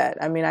to do that.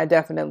 I mean, I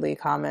definitely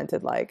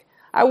commented like,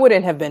 I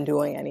wouldn't have been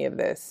doing any of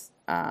this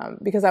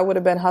because I would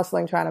have been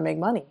hustling, trying to make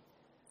money.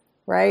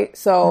 Right.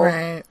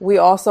 So we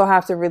also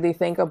have to really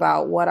think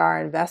about what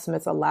our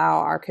investments allow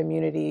our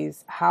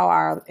communities, how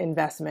our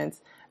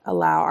investments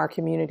allow our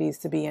communities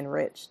to be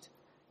enriched,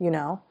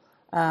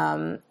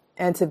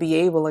 and to be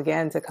able,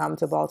 again, to come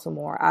to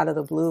Baltimore out of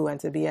the blue and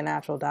to be a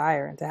natural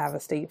dyer and to have a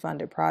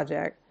state-funded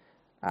project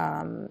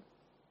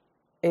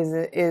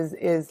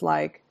is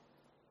like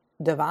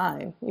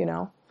divine,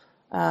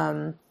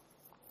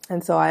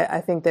 and so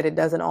I think that it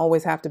doesn't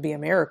always have to be a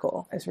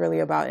miracle. It's really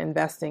about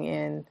investing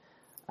in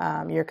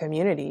your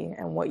community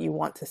and what you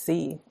want to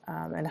see,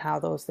 and how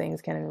those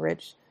things can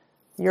enrich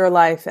your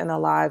life and the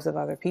lives of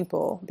other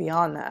people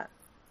beyond that.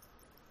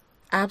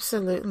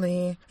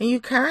 Absolutely. And you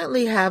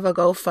currently have a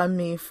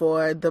GoFundMe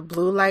for the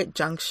Blue Light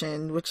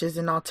Junction, which is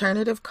an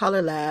alternative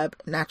color lab,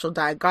 natural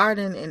dye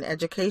garden, and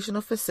educational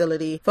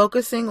facility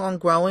focusing on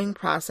growing,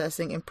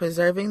 processing, and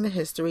preserving the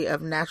history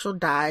of natural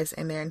dyes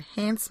and their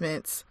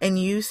enhancements and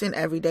use in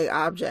everyday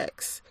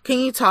objects. Can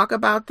you talk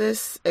about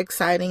this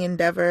exciting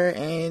endeavor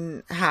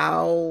and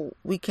how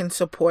we can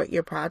support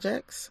your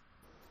projects?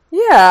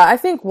 Yeah, I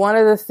think one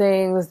of the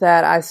things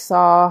that I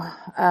saw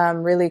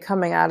really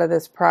coming out of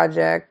this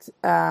project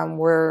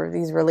were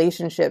these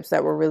relationships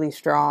that were really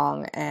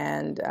strong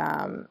and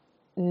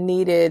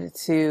needed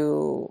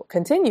to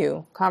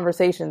continue,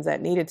 conversations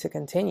that needed to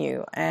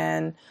continue,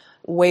 and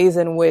ways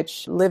in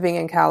which living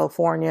in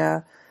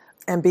California,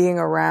 and being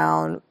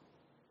around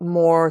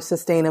more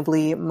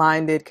sustainably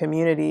minded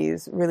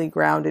communities really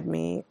grounded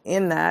me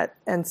in that.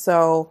 And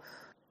so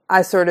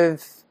I sort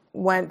of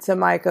went to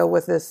MICA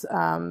with this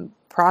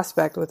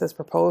prospect, with this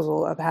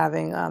proposal of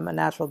having a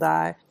natural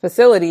dye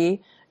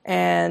facility.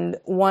 And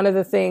one of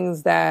the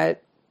things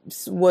that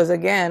was,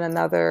 again,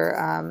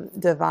 another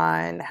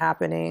divine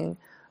happening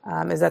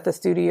is that the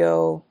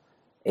studio,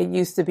 it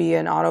used to be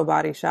an auto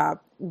body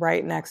shop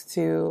right next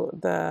to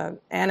the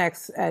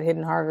annex at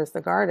Hidden Harvest,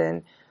 the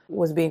garden,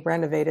 was being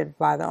renovated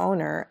by the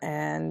owner.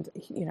 And,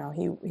 you know,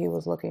 he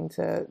was looking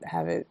to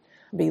have it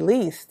be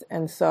leased.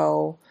 And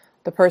so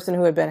the person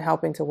who had been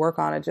helping to work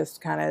on it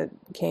just kind of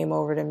came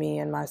over to me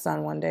and my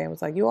son one day and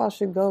was like, you all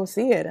should go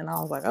see it. And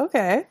I was like,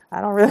 okay, I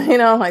don't really, you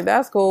know, like,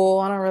 that's cool.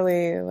 I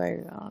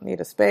don't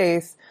need a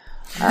space.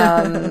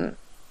 And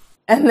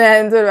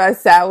then sort of I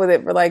sat with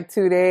it for like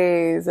 2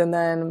 days and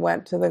then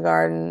went to the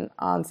garden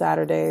on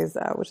Saturdays,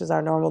 which is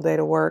our normal day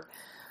to work.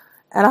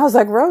 And I was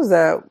like,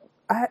 Rosa,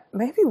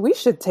 maybe we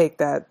should take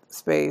that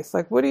space.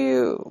 Like, what do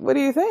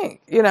you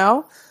think? You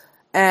know?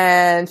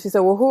 And she said,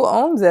 well, who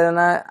owns it? And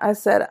I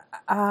said,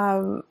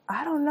 I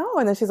don't know.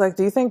 And then she's like,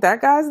 do you think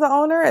that guy's the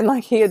owner? And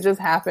like, he had just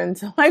happened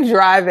to like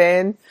drive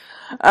in.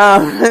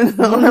 And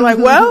the owner like,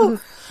 well,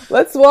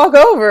 let's walk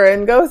over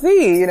and go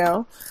see, you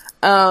know?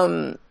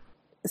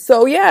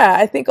 So yeah,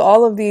 I think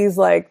all of these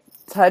like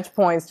touch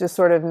points just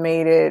sort of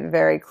made it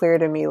very clear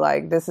to me,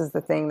 like, this is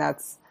the thing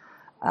that's,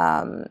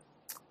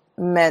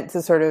 meant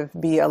to sort of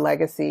be a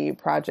legacy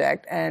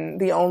project. And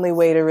the only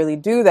way to really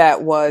do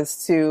that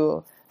was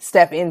to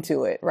step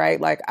into it, right?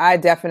 Like, I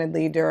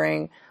definitely,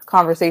 during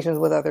conversations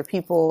with other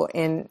people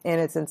in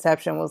its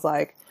inception, was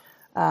like,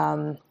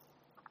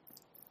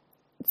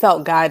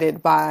 felt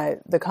guided by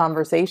the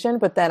conversation.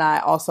 But then I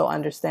also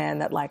understand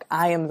that, like,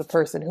 I am the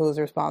person who is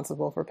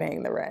responsible for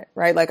paying the rent,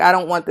 right? Like, I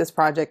don't want this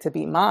project to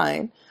be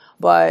mine,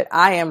 but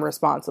I am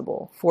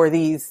responsible for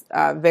these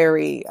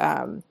very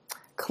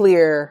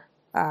clear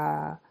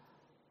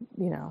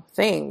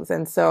things.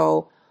 And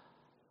so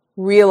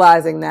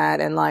realizing that,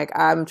 and like,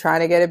 I'm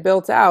trying to get it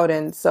built out.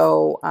 And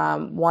so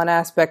one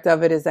aspect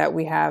of it is that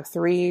we have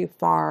 3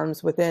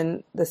 farms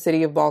within the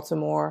city of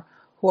Baltimore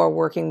who are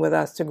working with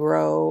us to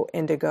grow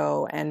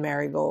indigo and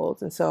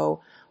marigolds. And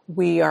so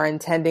we are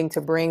intending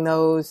to bring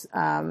those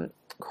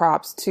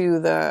crops to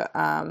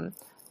the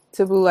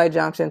to Blue Light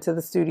Junction, to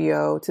the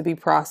studio, to be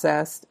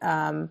processed,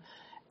 and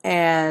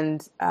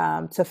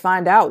to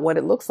find out what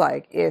it looks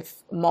like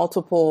if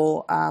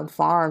multiple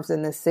farms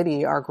in the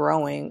city are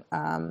growing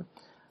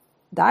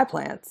dye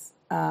plants,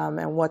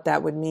 and what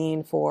that would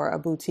mean for a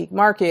boutique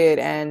market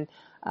and,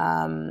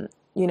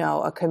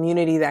 a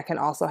community that can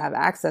also have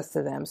access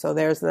to them. So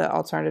there's the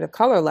Alternative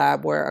Color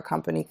Lab, where a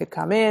company could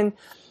come in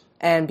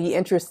and be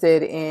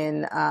interested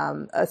in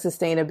a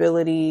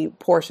sustainability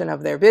portion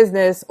of their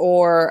business,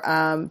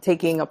 or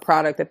taking a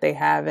product that they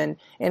have and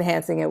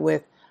enhancing it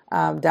with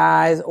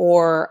dyes,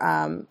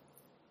 or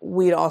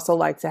we'd also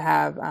like to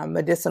have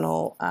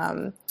medicinal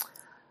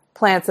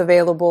plants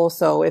available.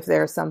 So if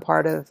there's some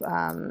part of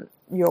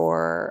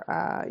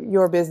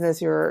your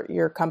business,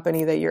 your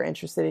company, that you're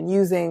interested in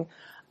using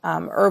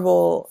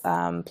herbal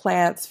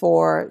plants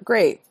for,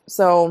 great.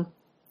 So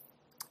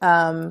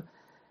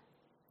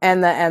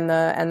and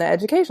the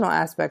educational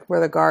aspect, where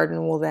the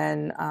garden will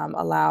then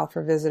allow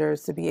for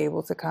visitors to be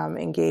able to come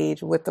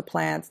engage with the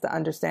plants, to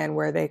understand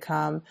where they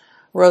come.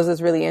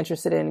 Rosa's really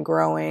interested in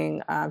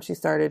growing. She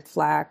started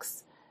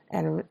flax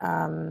and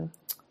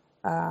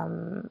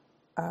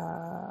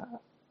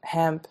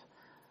hemp.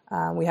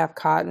 We have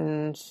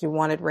cotton. She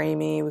wanted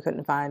Rami. We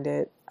couldn't find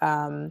it.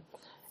 And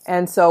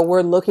so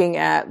we're looking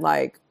at,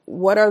 like,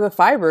 what are the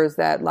fibers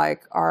that,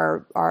 like,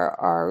 are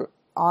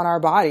on our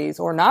bodies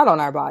or not on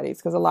our bodies?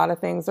 Because a lot of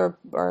things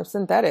are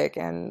synthetic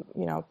and,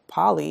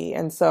 poly.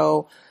 And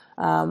so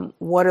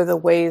what are the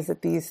ways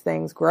that these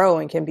things grow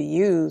and can be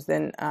used?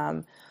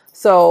 And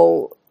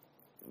so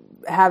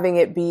having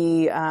it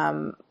be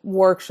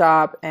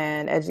workshop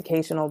and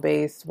educational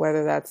based,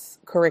 whether that's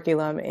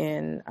curriculum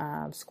in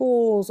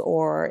schools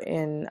or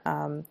in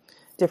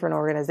different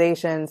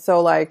organizations.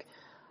 So, like,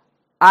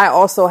 I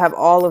also have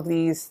all of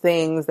these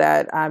things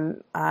that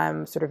I'm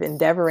sort of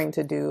endeavoring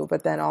to do,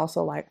 but then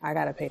also, like, I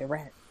got to pay the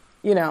rent.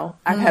 I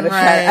gotta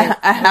try.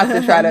 I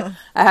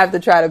have to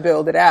try to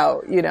build it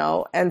out.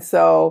 And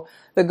so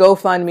the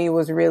GoFundMe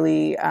was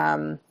really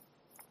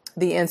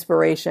the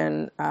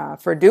inspiration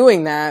for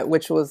doing that,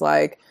 which was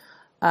like,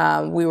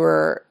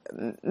 the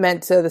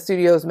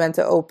studio was meant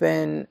to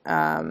open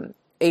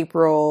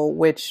April,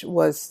 which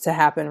was to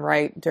happen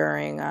right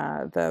during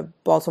the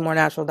Baltimore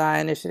Natural Dye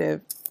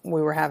Initiative.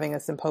 We were having a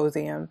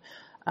symposium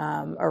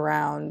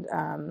around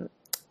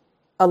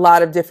a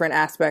lot of different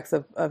aspects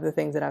of the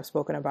things that I've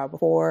spoken about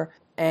before.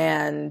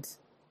 And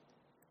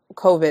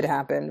COVID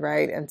happened,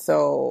 right? And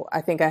so I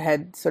think I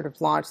had sort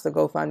of launched the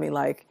GoFundMe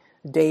like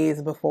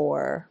days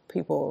before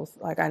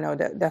I know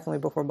definitely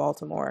before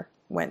Baltimore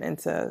went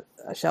into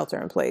a shelter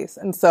in place.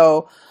 And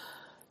so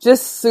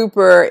just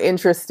super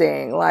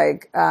interesting,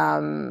 like,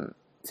 to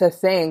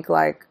think,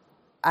 like,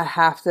 I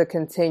have to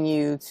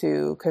continue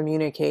to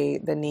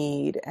communicate the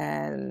need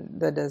and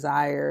the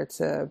desire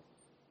to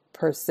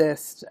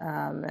persist,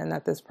 and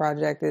that this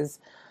project is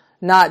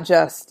not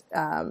just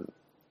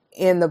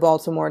in the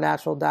Baltimore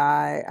Natural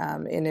Dye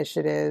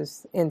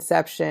initiative's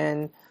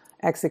inception,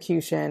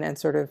 execution, and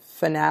sort of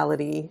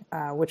finality,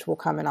 which will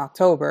come in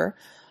October,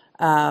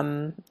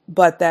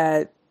 but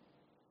that,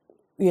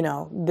 you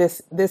know,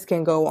 this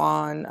can go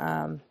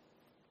on,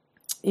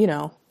 you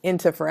know,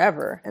 into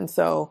forever. And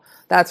so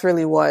that's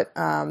really what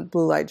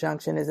Blue Light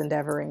Junction is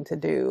endeavoring to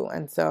do.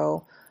 And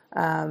so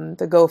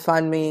the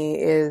GoFundMe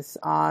is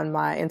on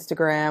my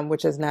Instagram,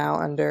 which is now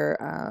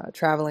under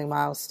Traveling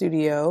Miles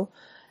Studio.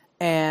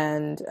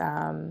 And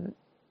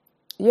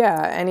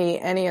any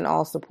and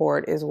all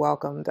support is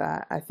welcomed.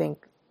 I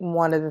think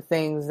one of the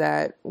things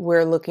that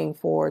we're looking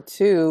for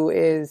too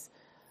is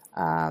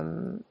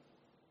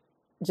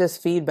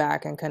just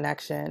feedback and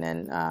connection,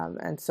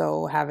 and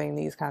so having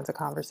these kinds of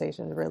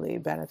conversations really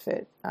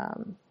benefit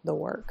the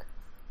work.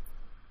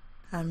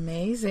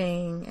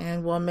 Amazing.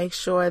 And we'll make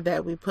sure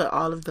that we put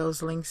all of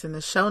those links in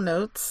the show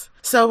notes.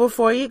 So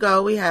before you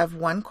go, we have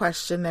one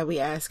question that we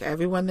ask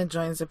everyone that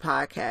joins the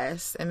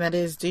podcast, and that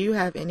is, do you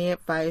have any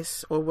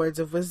advice or words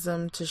of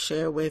wisdom to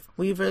share with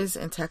weavers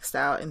and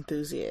textile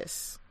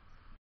enthusiasts?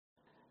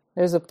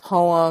 There's a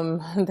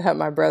poem that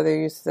my brother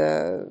used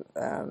to,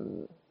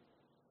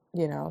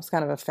 you know, it's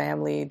kind of a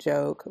family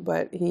joke,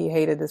 but he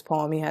hated this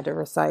poem he had to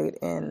recite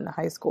in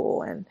high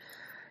school. And,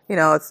 you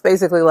know, it's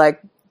basically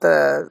like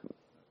the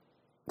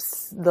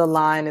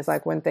line is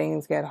like, when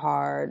things get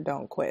hard,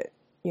 don't quit,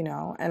 you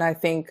know. And I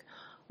think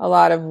a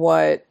lot of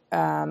what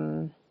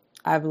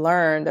I've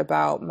learned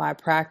about my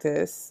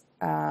practice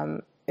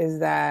is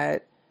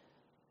that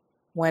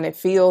when it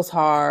feels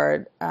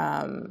hard,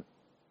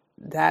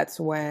 that's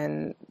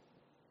when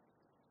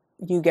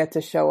you get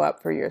to show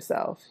up for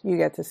yourself. You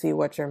get to see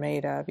what you're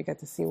made of. You get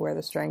to see where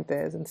the strength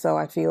is. And so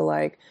I feel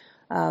like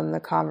the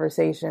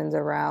conversations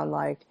around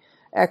like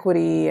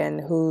equity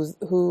and who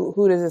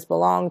does this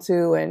belong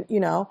to, and, you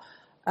know,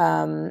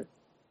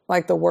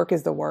 like the work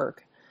is the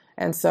work.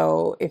 And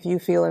so if you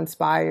feel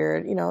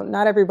inspired, you know,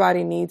 not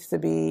everybody needs to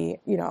be,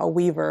 you know, a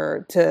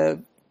weaver to,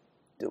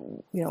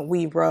 you know,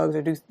 weave rugs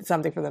or do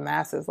something for the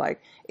masses.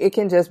 Like, it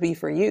can just be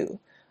for you.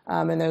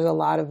 And there's a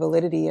lot of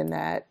validity in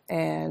that.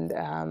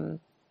 And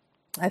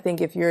I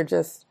think if you're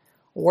just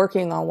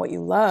working on what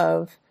you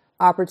love,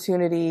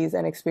 opportunities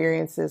and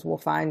experiences will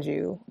find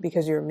you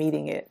because you're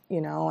meeting it, you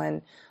know.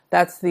 And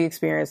that's the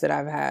experience that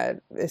I've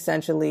had,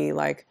 essentially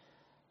like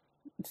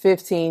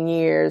 15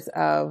 years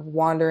of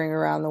wandering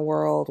around the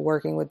world,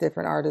 working with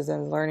different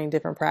artisans, learning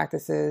different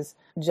practices,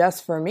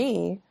 just for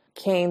me,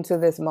 came to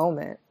this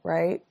moment,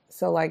 right?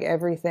 So like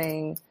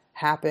everything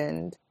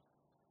happened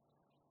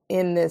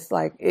in this,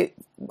 like, it,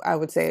 I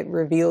would say it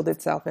revealed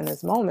itself in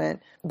this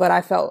moment, but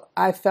I felt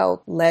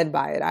led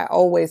by it. I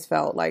always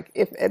felt like,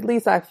 if at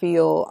least I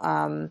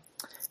feel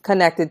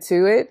connected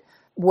to it,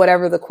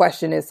 whatever the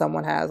question is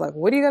someone has, like,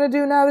 what are you going to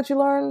do now that you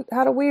learn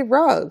how to weave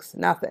rugs?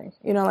 Nothing.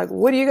 You know, like,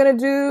 what are you going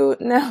to do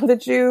now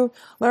that you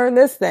learn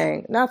this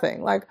thing?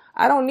 Nothing. Like,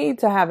 I don't need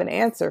to have an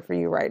answer for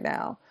you right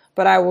now,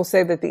 but I will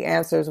say that the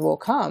answers will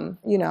come,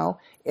 you know,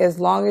 as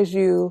long as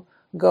you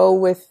go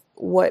with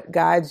what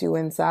guides you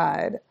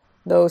inside.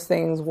 Those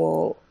things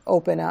will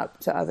open up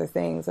to other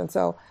things. And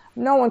so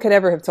no one could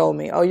ever have told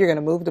me, oh, you're going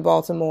to move to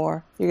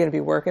Baltimore. You're going to be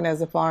working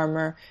as a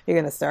farmer. You're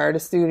going to start a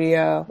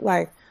studio.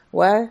 Like,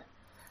 what?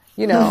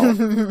 You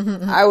know,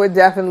 I would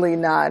definitely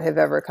not have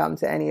ever come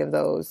to any of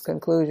those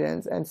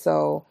conclusions. And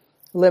so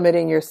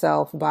limiting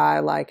yourself by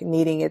like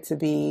needing it to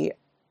be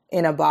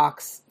in a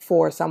box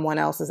for someone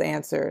else's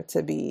answer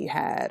to be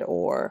had,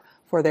 or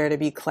for there to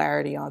be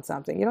clarity on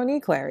something. You don't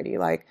need clarity.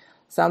 Like,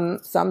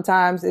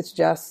 sometimes it's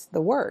just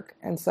the work.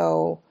 And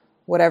so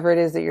whatever it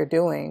is that you're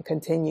doing,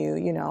 continue,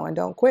 you know, and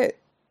don't quit.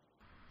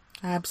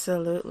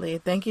 Absolutely.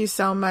 Thank you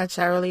so much.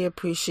 I really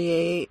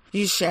appreciate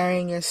you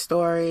sharing your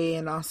story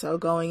and also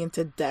going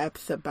into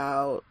depth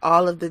about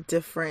all of the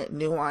different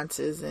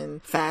nuances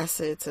and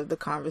facets of the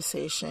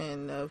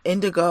conversation of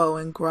indigo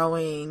and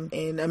growing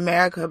in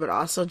America, but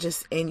also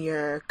just in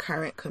your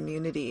current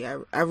community.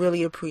 I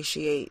really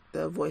appreciate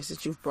the voice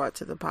that you've brought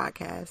to the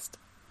podcast.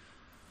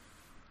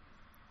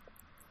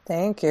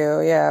 Thank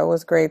you. Yeah, it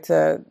was great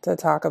to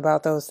talk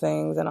about those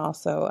things. And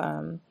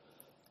also,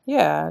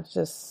 it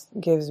just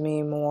gives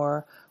me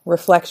more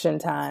reflection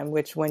time,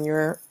 which when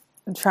you're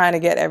trying to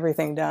get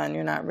everything done,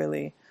 you're not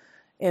really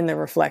in the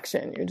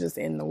reflection, you're just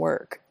in the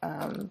work.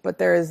 But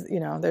there's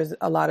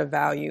a lot of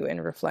value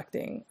in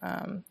reflecting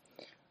on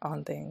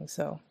things.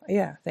 So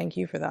yeah, thank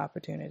you for the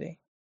opportunity.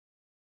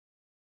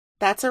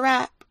 That's a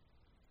wrap.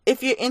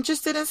 If you're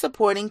interested in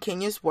supporting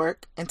Kenya's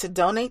work and to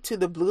donate to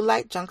the Blue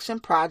Light Junction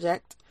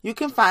Project, you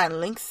can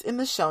find links in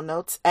the show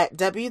notes at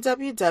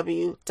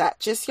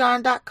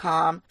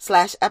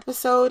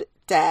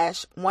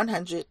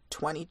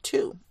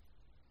www.justyarn.com/episode-122.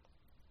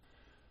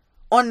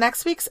 On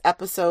next week's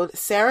episode,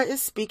 Sarah is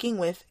speaking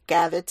with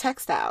Gathered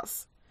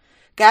Textiles.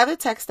 Gather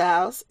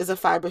Textiles is a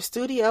fiber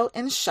studio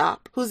and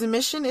shop whose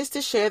mission is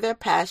to share their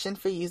passion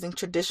for using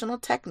traditional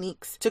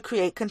techniques to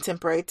create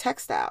contemporary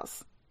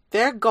textiles.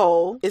 Their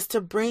goal is to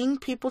bring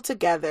people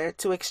together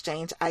to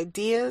exchange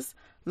ideas,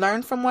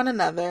 learn from one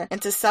another,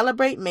 and to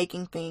celebrate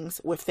making things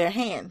with their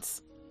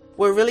hands.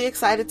 We're really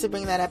excited to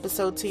bring that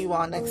episode to you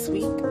all next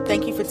week.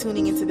 Thank you for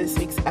tuning into this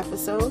week's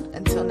episode.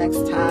 Until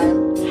next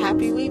time,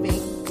 happy weaving.